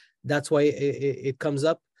AHL. That's why it comes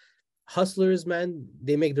up. Hustlers, man,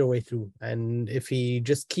 they make their way through. And if he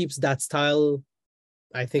just keeps that style,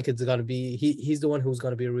 I think it's going to be, he's the one who's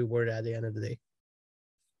going to be rewarded at the end of the day.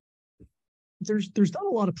 There's not a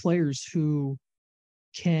lot of players who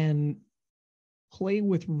can play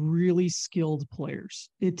with really skilled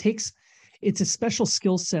players. It's a special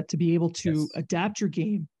skill set to be able to adapt your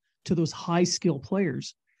game to those high skill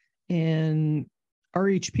players. And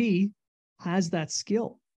RHP has that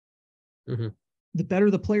skill. Mm-hmm. The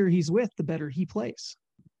better the player he's with, the better he plays.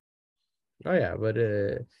 Oh yeah, but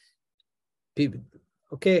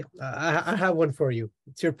okay, I have one for you.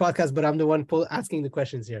 It's your podcast, but I'm the one asking the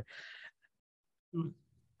questions here.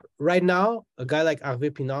 Right now, a guy like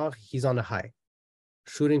Hervé Pinard, he's on a high.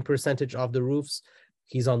 Shooting percentage off the roofs.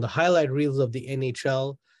 He's on the highlight reels of the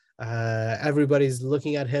NHL. Everybody's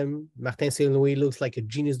looking at him. Martin St. Louis looks like a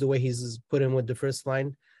genius the way he's put him with the first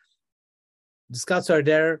line. The scouts are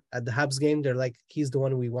there at the Habs game. They're like, he's the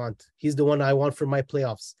one we want. He's the one I want for my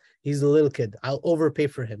playoffs. He's the little kid. I'll overpay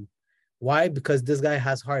for him. Why? Because this guy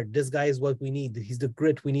has heart. This guy is what we need. He's the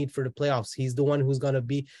grit we need for the playoffs. He's the one who's going to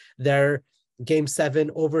be there. Game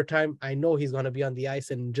 7, overtime, I know he's going to be on the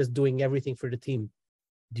ice and just doing everything for the team.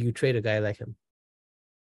 Do you trade a guy like him?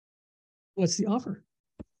 What's the offer?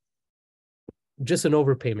 Just an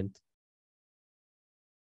overpayment.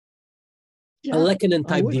 Yeah, a Lehkonen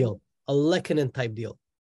type deal. A Lehkonen type deal.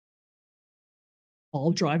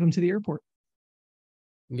 I'll drive him to the airport.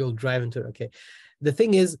 You'll drive him to, okay. The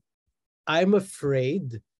thing is, I'm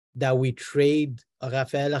afraid that we trade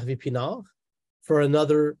Raphaël Harvey-Pinard for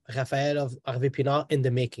another Raphaël Harvey-Pinard in the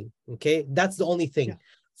making, okay? That's the only thing. Yeah.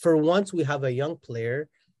 For once, we have a young player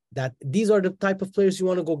that these are the type of players you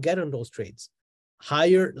want to go get on those trades.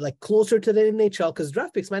 Higher, like closer to the NHL, because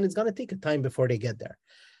draft picks, man, it's going to take a time before they get there.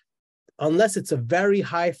 Unless it's a very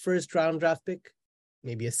high first-round draft pick,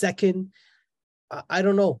 maybe a second, I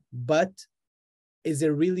don't know. But is it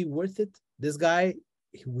really worth it? This guy,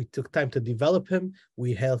 we took time to develop him.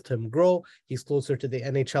 We helped him grow. He's closer to the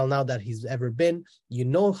NHL now that he's ever been. You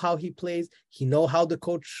know how he plays. He know how the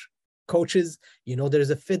coaches. You know there's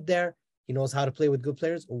a fit there. He knows how to play with good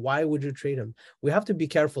players. Why would you trade him? We have to be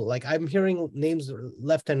careful. Like I'm hearing names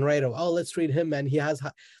left and right of, oh, let's trade him, and he has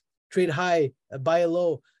trade high, buy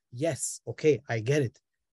low. Yes, okay, I get it.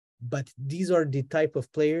 But these are the type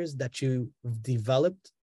of players that you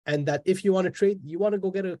developed, and that if you want to trade, you want to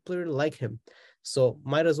go get a player like him. So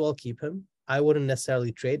might as well keep him. I wouldn't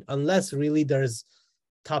necessarily trade unless really there's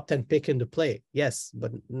top 10 pick in the play. Yes,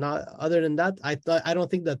 but not other than that. I don't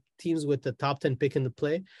think that teams with the top 10 pick in the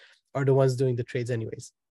play are the ones doing the trades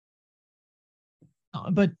anyways.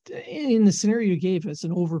 But in the scenario you gave us,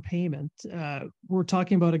 an overpayment, we're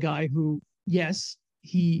talking about a guy who, yes,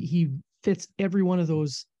 he fits every one of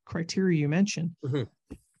those criteria you mentioned,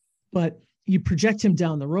 but you project him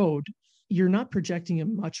down the road, you're not projecting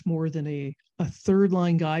him much more than a third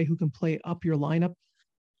line guy who can play up your lineup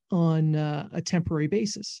on a temporary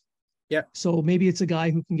basis. Yeah. So maybe it's a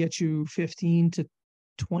guy who can get you 15 to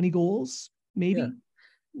 20 goals, maybe,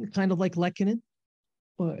 kind of like Lehkonen.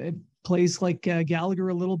 It plays like Gallagher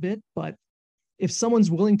a little bit, but if someone's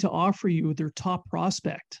willing to offer you their top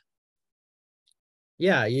prospect,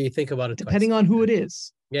 yeah, you think about it depending on who it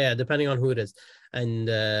is. Yeah, depending on who it is. And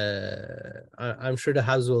I'm sure the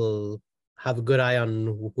Habs will have a good eye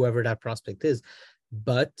on whoever that prospect is.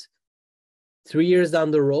 But 3 years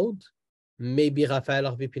down the road, maybe Raphaël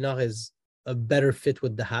Harvey-Pinard is a better fit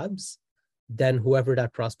with the Habs than whoever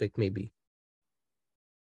that prospect may be.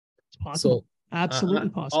 It's possible. So Absolutely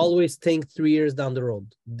possible. Always think 3 years down the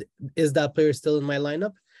road. Is that player still in my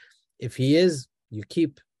lineup? If he is, you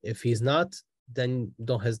keep. If he's not, then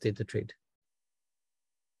don't hesitate to trade.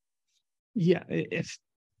 Yeah, if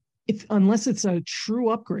unless it's a true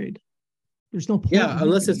upgrade, there's no point. Yeah,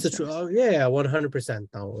 unless it's a true. 100%.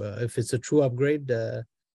 Now, if it's a true upgrade, go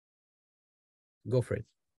for it.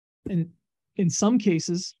 And in some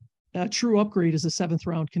cases, a true upgrade is a 7th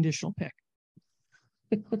round conditional pick.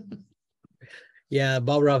 Yeah,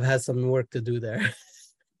 Bobrov has some work to do there.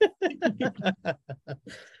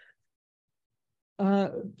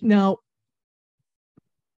 Now,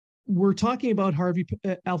 we're talking about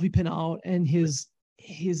Alvi Pinal and his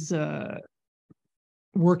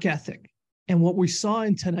work ethic. And what we saw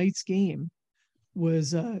in tonight's game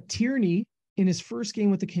was Tierney, in his first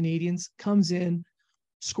game with the Canadiens, comes in,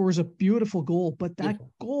 scores a beautiful goal. But that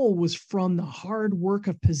goal was from the hard work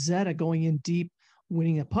of Pezzetta going in deep,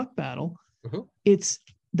 winning a puck battle. Mm-hmm. It's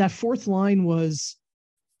that fourth line was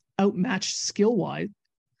outmatched skill-wise,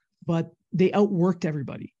 but they outworked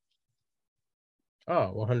everybody.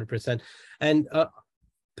 Oh, 100%. And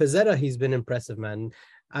Pezzetta, he's been impressive, man.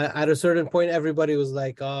 At a certain point, everybody was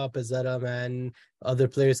like, oh, Pezzetta, man. Other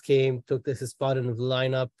players came, took his spot in the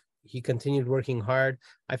lineup. He continued working hard.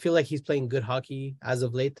 I feel like he's playing good hockey as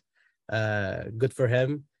of late. Good for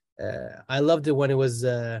him. I loved it when it was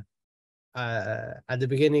at the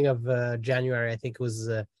beginning of January. I think it was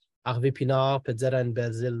Harvey Pinard, Pezzetta, and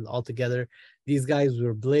Belzile all together. These guys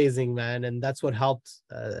were blazing, man, and that's what helped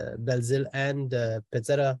Belzile and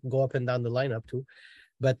Pezzetta go up and down the lineup too.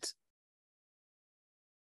 But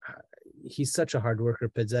he's such a hard worker,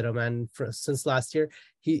 Pezzetta, man. Since last year,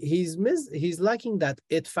 he's lacking that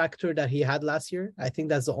it factor that he had last year. I think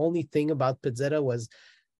that's the only thing about Pezzetta was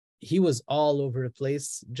he was all over the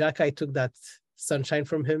place. Jacky took that sunshine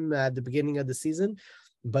from him at the beginning of the season.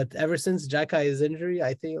 But ever since Jacky's injury,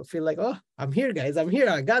 I feel like, oh, I'm here, guys. I'm here.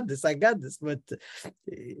 I got this. But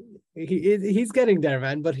he's getting there,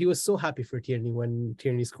 man. But he was so happy for Tierney when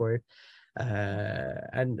Tierney scored.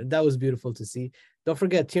 And that was beautiful to see. Don't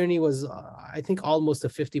forget, Tierney was, I think, almost a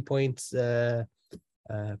 50-point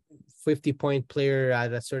player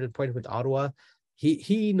at a certain point with Ottawa.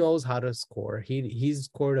 He knows how to score. He's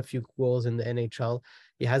scored a few goals in the NHL.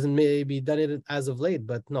 He hasn't maybe done it as of late,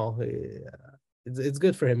 but no, it's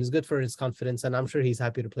good for him. It's good for his confidence, and I'm sure he's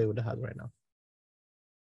happy to play with the Habs right now.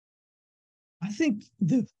 I think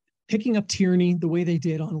the picking up Tierney the way they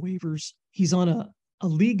did on waivers, he's on a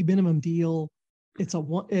league minimum deal.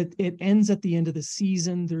 It ends at the end of the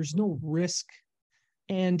season. There's no risk,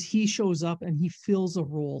 and he shows up and he fills a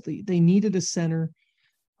role. They needed a center.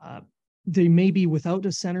 They may be without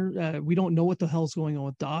a center. We don't know what the hell's going on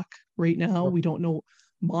with Doc right now. We don't know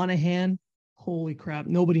Monahan. Holy crap.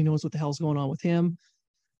 Nobody knows what the hell's going on with him.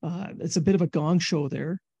 It's a bit of a gong show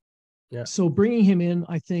there. Yeah. So bringing him in,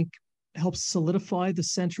 I think, helps solidify the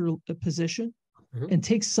center position and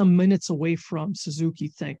takes some minutes away from Suzuki,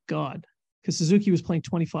 thank God. Because Suzuki was playing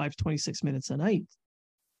 25, 26 minutes a night.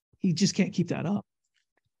 He just can't keep that up.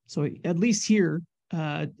 So at least here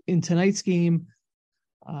in tonight's game,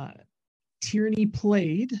 Tierney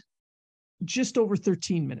played just over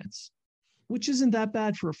 13 minutes, which isn't that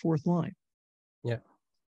bad for a fourth line. Yeah.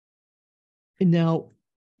 And now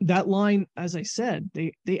that line, as I said,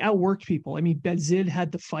 they outworked people. I mean, Belzile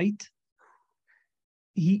had the fight.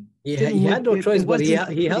 He had no choice, but he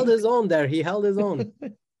held his own there. He held his own.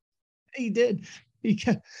 He did. He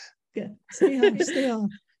kept, stay on.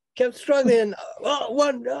 Kept struggling.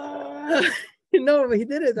 No, he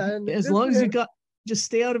did it. As long as you just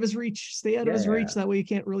stay out of his reach. Stay out of his reach. That way he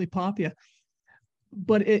can't really pop you.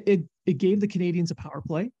 But it gave the Canadiens a power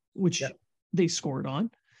play, which they scored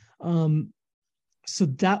on. So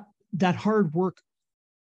that hard work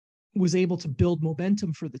was able to build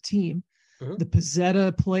momentum for the team. The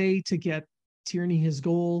Pezzetta play to get Tierney his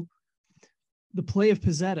goal. The play of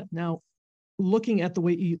Pezzetta. Now, looking at the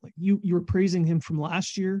way you were praising him from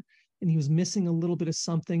last year, and he was missing a little bit of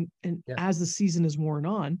something. And as the season is worn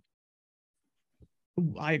on,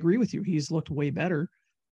 I agree with you. He's looked way better.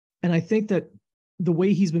 And I think that the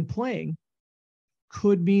way he's been playing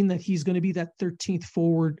could mean that he's going to be that 13th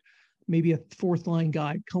forward, maybe a fourth line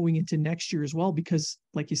guy going into next year as well. Because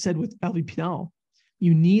like you said, with Alvi Pinal,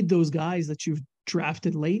 you need those guys that you've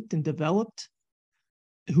drafted late and developed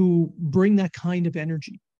who bring that kind of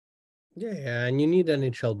energy. Yeah, and you need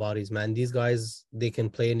NHL bodies, man. These guys, they can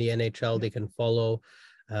play in the NHL. They can follow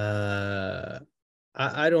Uh,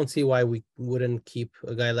 I don't see why we wouldn't keep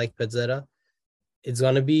a guy like Pezzetta. It's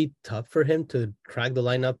gonna be tough for him to crack the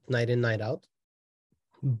lineup night in, night out.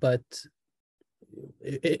 But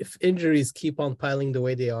if injuries keep on piling the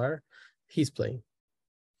way they are, he's playing.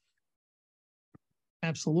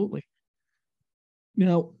 Absolutely.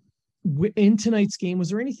 Now, in tonight's game, was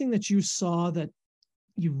there anything that you saw that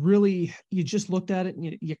you just looked at it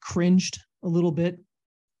and you cringed a little bit?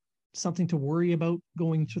 Something to worry about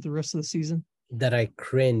going through the rest of the season? That I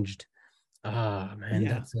cringed. Ah, man,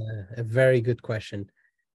 Yeah. that's a very good question.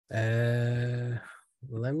 Yes,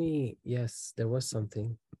 there was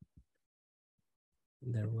something.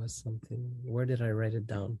 There was something. Where did I write it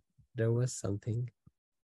down? There was something.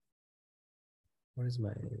 Where's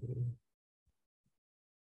my...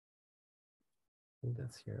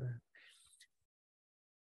 That's here.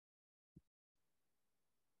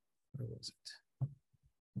 Where was it?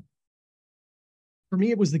 For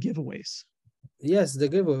me, it was the giveaways. Yes, the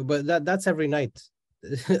giveaway, but that's every night.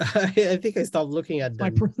 I think I stopped looking at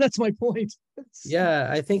them. That's my point. Yeah,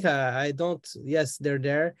 I think I don't. Yes, they're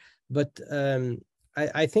there, but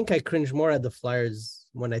I think I cringe more at the Flyers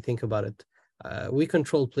when I think about it. We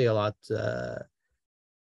control play a lot.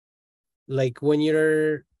 Like when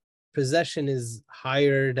your possession is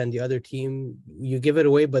higher than the other team, you give it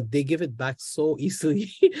away, but they give it back so easily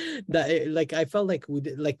that like I felt like we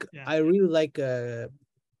did. Like I really like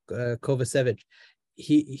Kovacevic.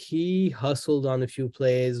 He hustled on a few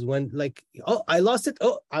plays when like, oh, I lost it,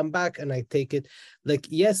 oh, I'm back and I take it. Like,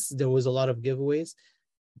 yes, there was a lot of giveaways,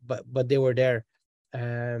 but they were there.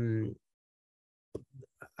 I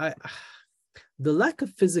The lack of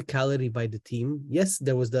physicality by the team, yes,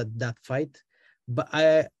 there was that fight, but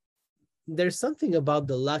there's something about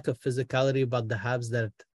the lack of physicality about the Habs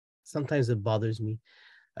that sometimes it bothers me.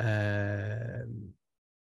 I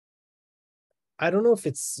don't know if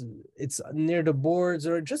it's near the boards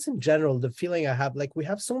or just in general, the feeling I have, like we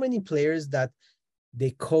have so many players that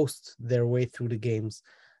they coast their way through the games.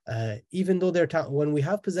 Even though when we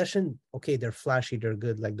have possession, okay, they're flashy, they're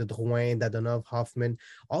good, like the Drouin, Dadonov, Hoffman,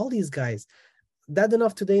 all these guys.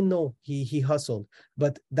 Dadonov today, no, he hustled,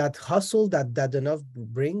 but that hustle that Dadonov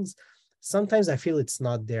brings, sometimes I feel it's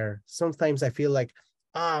not there. Sometimes I feel like,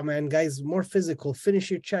 man, guys, more physical,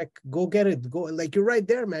 finish your check, go get it, go, like you're right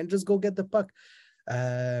there, man, just go get the puck.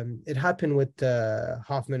 It happened with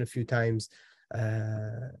Hoffman a few times,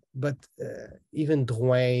 but even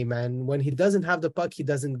Drouin, man, when he doesn't have the puck, he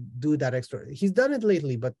doesn't do that extra. He's done it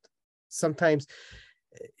lately, but sometimes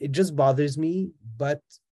it just bothers me, but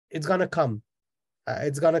it's gonna come.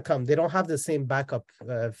 It's gonna come. They don't have the same backup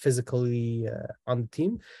physically on the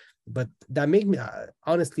team, but that made me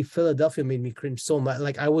honestly. Philadelphia made me cringe so much.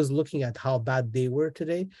 Like I was looking at how bad they were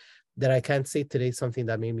today, that I can't say today something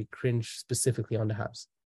that made me cringe specifically on the Habs.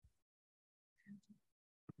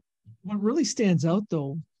 What really stands out,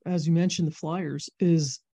 though, as you mentioned, the Flyers,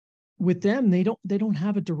 is with them they don't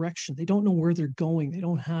have a direction. They don't know where they're going. They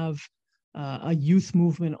don't have a youth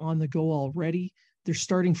movement on the go already. They're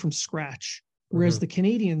starting from scratch. Whereas the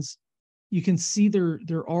Canadians, you can see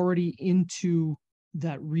they're already into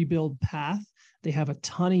that rebuild path. They have a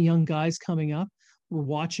ton of young guys coming up. We're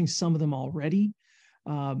watching some of them already.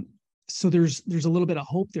 So there's a little bit of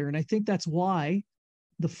hope there. And I think that's why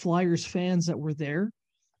the Flyers fans that were there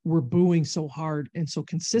were booing so hard and so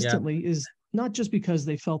consistently, is not just because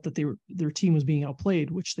they felt that their team was being outplayed,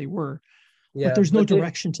 which they were, but there's no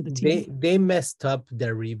direction to the team. They messed up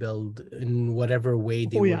their rebuild in whatever way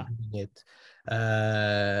they were doing it.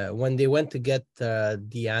 When they went to get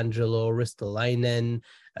D'Angelo, Ristolainen,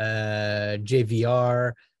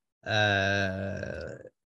 JVR,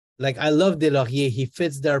 like I love Delaurier, he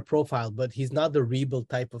fits their profile, but he's not the rebuild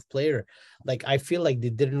type of player. Like I feel like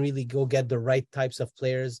they didn't really go get the right types of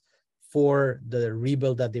players for the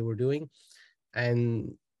rebuild that they were doing,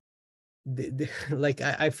 and like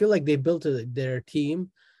I feel like they built their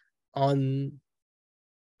team on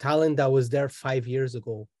talent that was there 5 years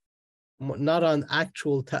ago, not on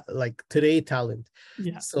actual like today talent.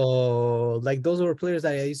 So like those were players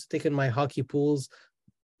that I used to take in my hockey pools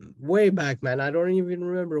way back, man. I don't even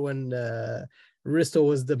remember when Risto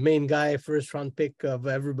was the main guy, first round pick of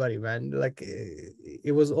everybody, man. Like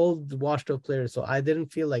it was old washed up players. So I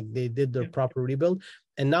didn't feel like they did the proper rebuild,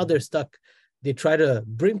 and now they're stuck. They try to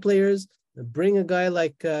bring players, bring a guy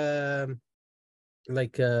like Tortorella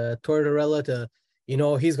to,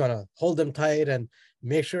 he's gonna hold them tight and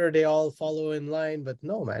make sure they all follow in line. But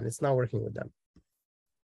no, man, it's not working with them.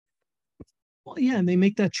 Well, yeah, and they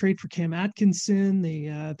make that trade for Cam Atkinson.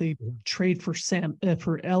 They trade for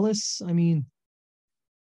for Ellis. I mean,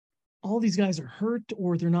 all these guys are hurt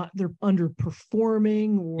or they're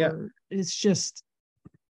underperforming, or it's just,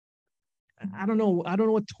 I don't know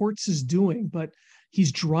what Torts is doing, but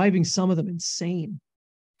he's driving some of them insane.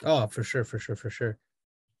 Oh, for sure.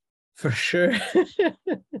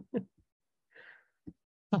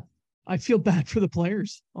 I feel bad for the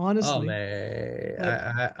players, honestly. Oh man,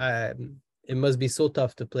 I it must be so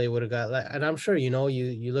tough to play with a guy like, and I'm sure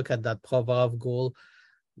you look at that Provorov goal,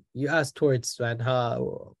 you ask Torts, man,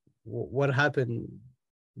 what happened?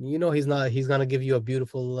 He's gonna give you a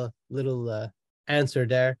beautiful little answer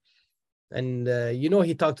there, and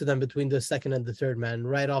he talked to them between the second and the third, man.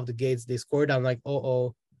 Right off the gates, they scored. I'm like,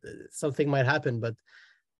 oh, something might happen, but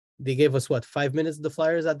they gave us 5 minutes, the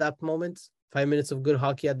Flyers, at that moment. 5 minutes of good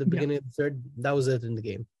hockey at the beginning of the third. That was it in the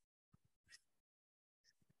game.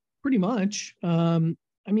 Pretty much. I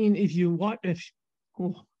mean,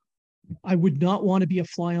 I would not want to be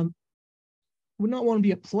would not want to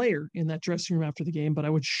be a player in that dressing room after the game, but I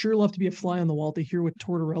would sure love to be a fly on the wall to hear what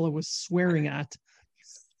Tortorella was swearing at.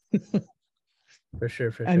 For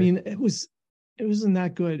sure. I mean, it wasn't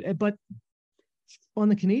that good. But on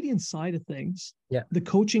the Canadian side of things, the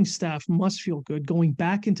coaching staff must feel good going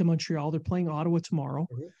back into Montreal. They're playing Ottawa tomorrow.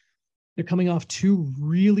 Mm-hmm. They're coming off 2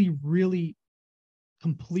 really, really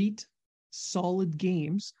complete, solid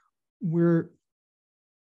games where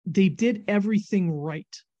they did everything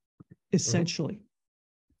right, essentially.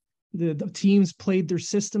 Mm-hmm. The teams played their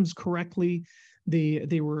systems correctly.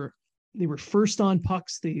 They were first on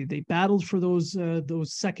pucks. They battled for those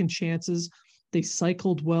second chances. They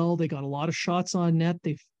cycled well. They got a lot of shots on net.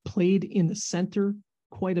 They played in the center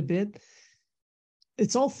quite a bit.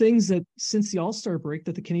 It's all things that since the All-Star break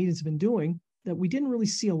that the Canadians have been doing that we didn't really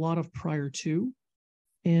see a lot of prior to.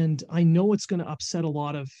 And I know it's going to upset a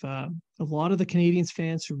lot of the Canadians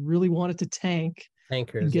fans who really wanted to tank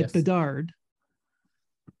and get Bedard.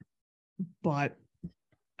 But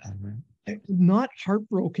not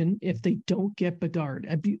heartbroken if they don't get Bedard.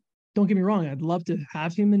 Don't get me wrong. I'd love to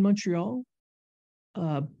have him in Montreal.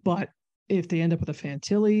 But if they end up with a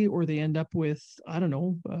Fantilli or they end up with, I don't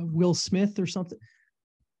know, Will Smith or something,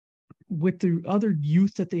 with the other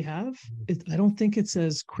youth that they have, I don't think it's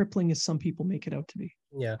as crippling as some people make it out to be.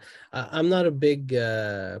 Yeah, I'm not a big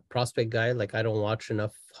prospect guy. Like, I don't watch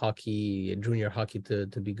enough hockey, junior hockey, to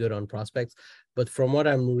be good on prospects. But from what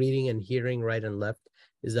I'm reading and hearing right and left,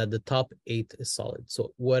 is that the top 8 is solid.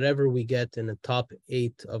 So whatever we get in the top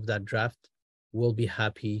 8 of that draft, we'll be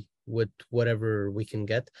happy with whatever we can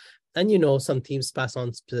get. And some teams pass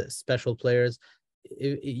on special players.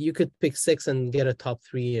 You could pick 6 and get a top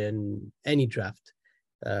 3 in any draft,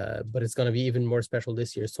 but it's going to be even more special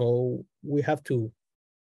this year. So we have to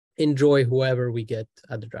enjoy whoever we get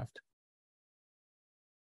at the draft.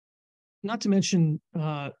 Not to mention,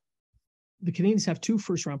 the Canadians have 2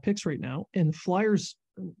 first-round picks right now, and the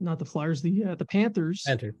Panthers.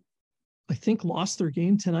 I think lost their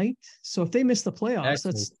game tonight. So if they miss the playoffs,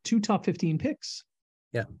 excellent. That's 2 top 15 picks.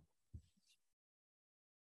 Yeah.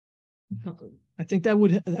 I think that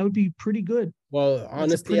would be pretty good. Well,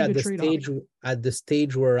 honestly, at the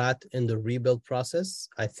stage we're at in the rebuild process,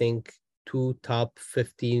 I think 2 top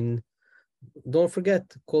 15. Don't forget,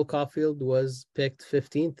 Cole Caulfield was picked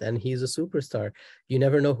 15th, and he's a superstar. You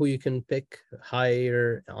never know who you can pick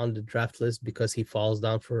higher on the draft list because he falls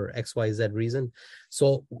down for XYZ reason.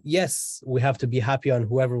 So yes, we have to be happy on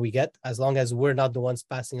whoever we get, as long as we're not the ones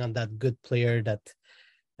passing on that good player that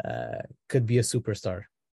could be a superstar.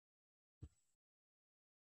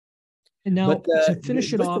 And now, to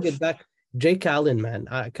finish it off, to get back, Jake Allen, man,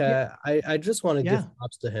 I just want to give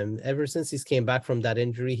props to him. Ever since he came back from that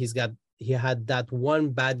injury, he had that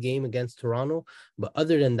one bad game against Toronto, but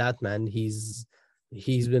other than that, man, he's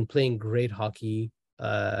been playing great hockey,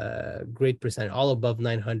 great percent, all above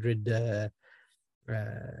 900,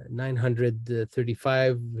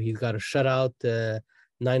 935. He's got a shutout,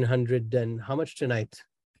 900, and how much tonight?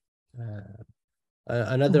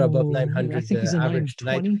 Another above 900 I think he's average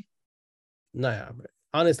 920. tonight. No,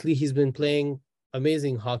 honestly, he's been playing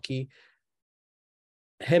amazing hockey.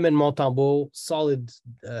 Him and Montembeault, solid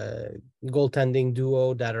goaltending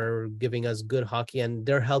duo that are giving us good hockey, and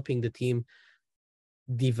they're helping the team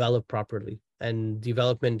develop properly. And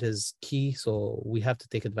development is key, so we have to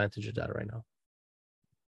take advantage of that right now.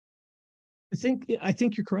 I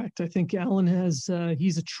think you're correct. I think Allen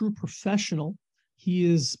he's a true professional.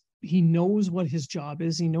 He knows what his job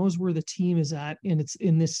is. He knows where the team is at, and it's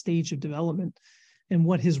in this stage of development and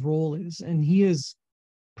what his role is. And he has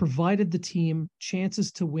provided the team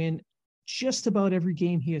chances to win just about every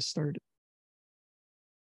game he has started.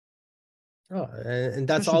 Oh, and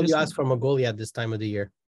that's all you ask from a goalie at this time of the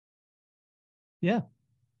year. Yeah.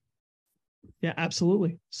 Yeah,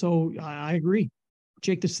 absolutely. So I agree.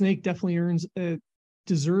 Jake the Snake definitely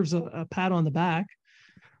deserves a pat on the back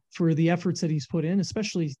for the efforts that he's put in,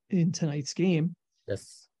 especially in tonight's game.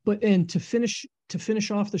 Yes. And to finish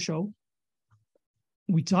off the show,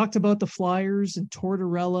 we talked about the Flyers and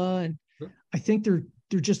Tortorella, and I think they're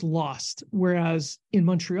just lost. Whereas in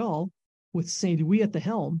Montreal, with St. Louis at the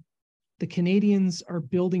helm, the Canadians are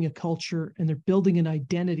building a culture and they're building an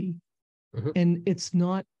identity. Mm-hmm. And it's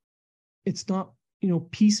not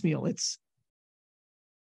piecemeal. It's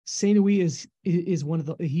St. Louis is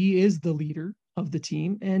he is the leader of the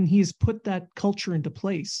team, and he has put that culture into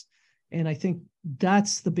place. And I think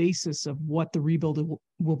that's the basis of what the rebuild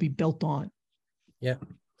will be built on. Yeah.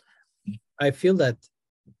 I feel that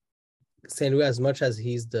St. Louis, as much as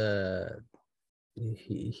he's the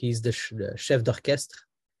chef d'orchestre,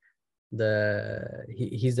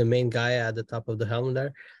 he's the main guy at the top of the helm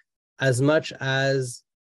there, as much as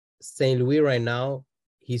St. Louis right now,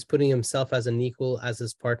 he's putting himself as an equal as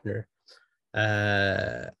his partner.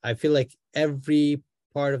 I feel like every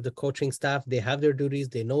part of the coaching staff, they have their duties,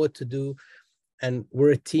 they know what to do, and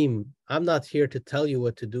we're a team. I'm not here to tell you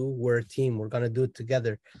what to do. We're a team. We're going to do it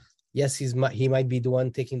together. Yes, he might be the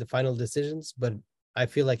one taking the final decisions, but I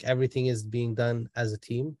feel like everything is being done as a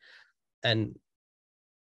team. And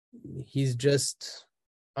he's just,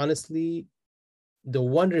 honestly, the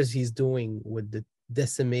wonders he's doing with the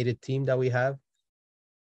decimated team that we have,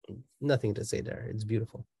 nothing to say there. It's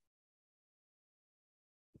beautiful.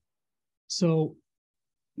 So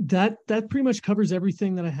that pretty much covers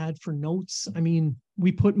everything that I had for notes. I mean,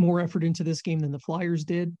 we put more effort into this game than the Flyers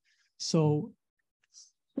did. So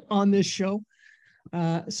on this show.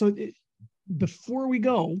 Before we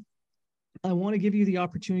go, I want to give you the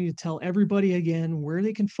opportunity to tell everybody again where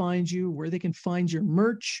they can find you, where they can find your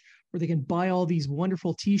merch, where they can buy all these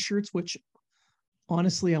wonderful t-shirts, which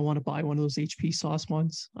honestly, I want to buy one of those HP sauce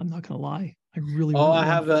ones. I'm not going to lie. I really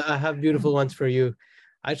I have beautiful ones for you.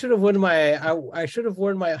 I should have worn my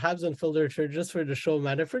Habs Unfiltered shirt just for the show,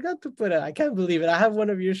 man. I forgot to put it. I can't believe it. I have one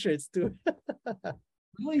of your shirts too.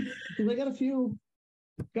 Really? Because I got a few.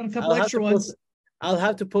 Got a couple extra ones. I'll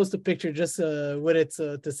have to post a picture just with it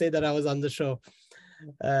to say that I was on the show.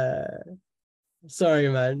 Sorry,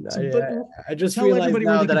 man. I just realized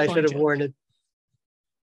now that I should have worn it.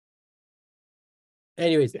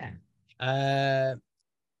 Anyways,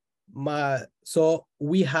 so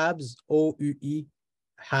We Habs, OUE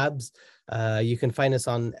Habs. You can find us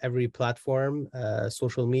on every platform,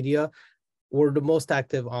 social media. We're the most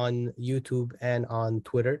active on YouTube and on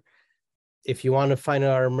Twitter. If you want to find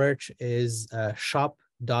our merch, is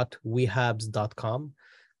shop.wehabs.com.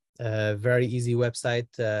 Very easy website.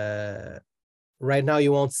 Right now,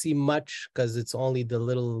 you won't see much because it's only the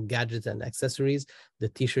little gadgets and accessories. The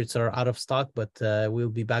t-shirts are out of stock, but we'll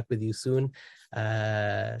be back with you soon.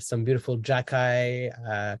 Some beautiful Jacky,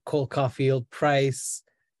 Cole Caulfield, Price,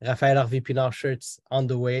 Raphaël Harvey-Pinard shirts on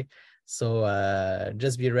the way. So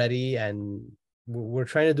just be ready. And we're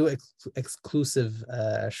trying to do exclusive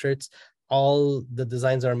shirts. All the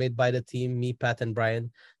designs are made by the team, me, Pat, and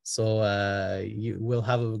Brian. So you will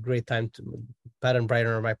have a great time. Pat and Brian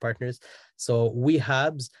are my partners. So We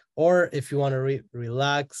Habs, or if you want to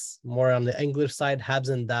relax more on the English side, Habs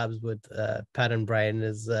and Dabs with Pat and Brian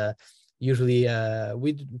is usually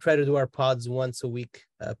we try to do our pods once a week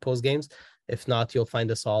post games. If not, you'll find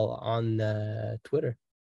us all on Twitter.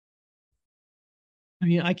 I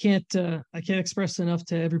mean, I can't express enough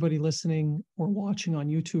to everybody listening or watching on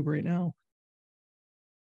YouTube right now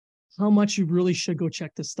how much you really should go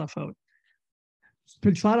check this stuff out.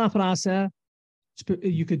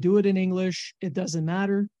 You could do it in English. It doesn't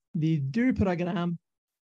matter. Les deux programmes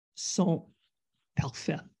sont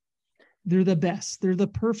parfaits. They're the best. They're the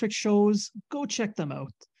perfect shows. Go check them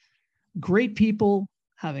out. Great people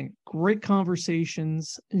having great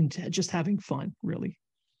conversations and just having fun, really.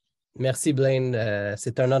 Merci, Blaine.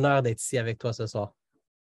 C'est un honneur d'être ici avec toi ce soir.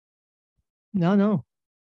 Non.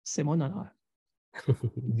 C'est mon honneur.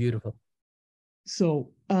 Beautiful.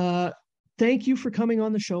 So, thank you for coming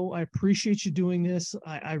on the show. I appreciate you doing this.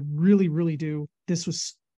 I really, really do. We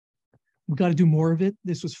got to do more of it.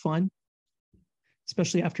 This was fun,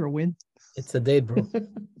 especially after a win. It's a date, bro.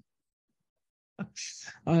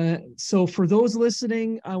 So for those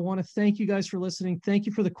listening, I want to thank you guys for listening. Thank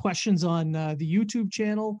you for the questions on the YouTube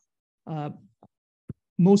channel.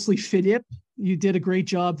 Mostly Philippe, you did a great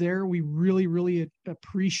job there. We really, really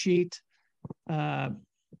appreciate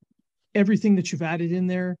everything that you've added in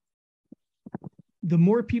there. The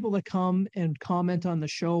more people that come and comment on the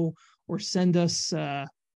show or send us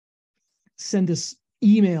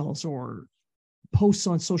emails or posts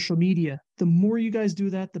on social media, The more you guys do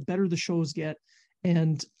that, the better the shows get.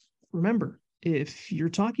 And remember, if you're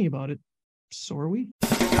talking about it, so are we.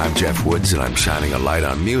 I'm Jeff Woods, and I'm shining a light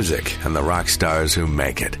on music and the rock stars who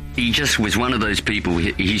make it. He just was one of those people,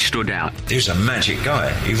 he stood out. He was a magic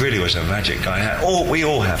guy. He really was a magic guy. We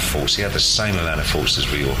all have faults. He had the same amount of faults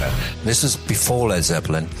as we all have. This is before Led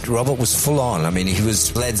Zeppelin. Robert was full on. I mean, he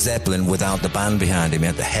was Led Zeppelin without the band behind him. He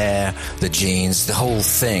had the hair, the jeans, the whole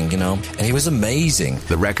thing, and he was amazing.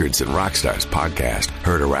 The Records and Rockstars podcast,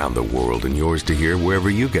 heard around the world and yours to hear wherever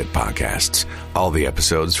you get podcasts. All the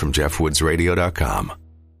episodes from jeffwoodsradio.com.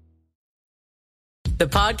 The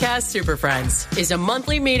Podcast Super Friends is a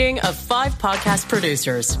monthly meeting of 5 podcast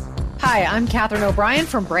producers. Hi, I'm Katherine O'Brien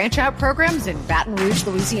from Branch Out Programs in Baton Rouge,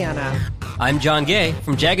 Louisiana. I'm John Gay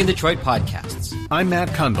from Jag and Detroit Podcasts. I'm Matt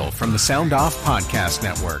Kundle from the Sound Off Podcast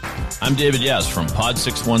Network. I'm David Yaz from Pod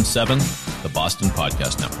 617, the Boston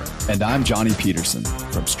Podcast Network. And I'm Johnny Peterson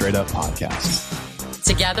from Straight Up Podcasts.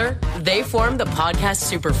 Together, they form the Podcast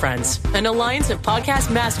Super Friends, an alliance of podcast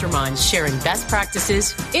masterminds sharing best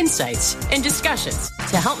practices, insights, and discussions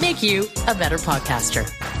to help make you a better podcaster.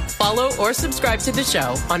 Follow or subscribe to the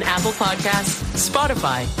show on Apple Podcasts,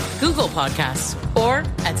 Spotify, Google Podcasts, or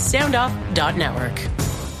at soundoff.network.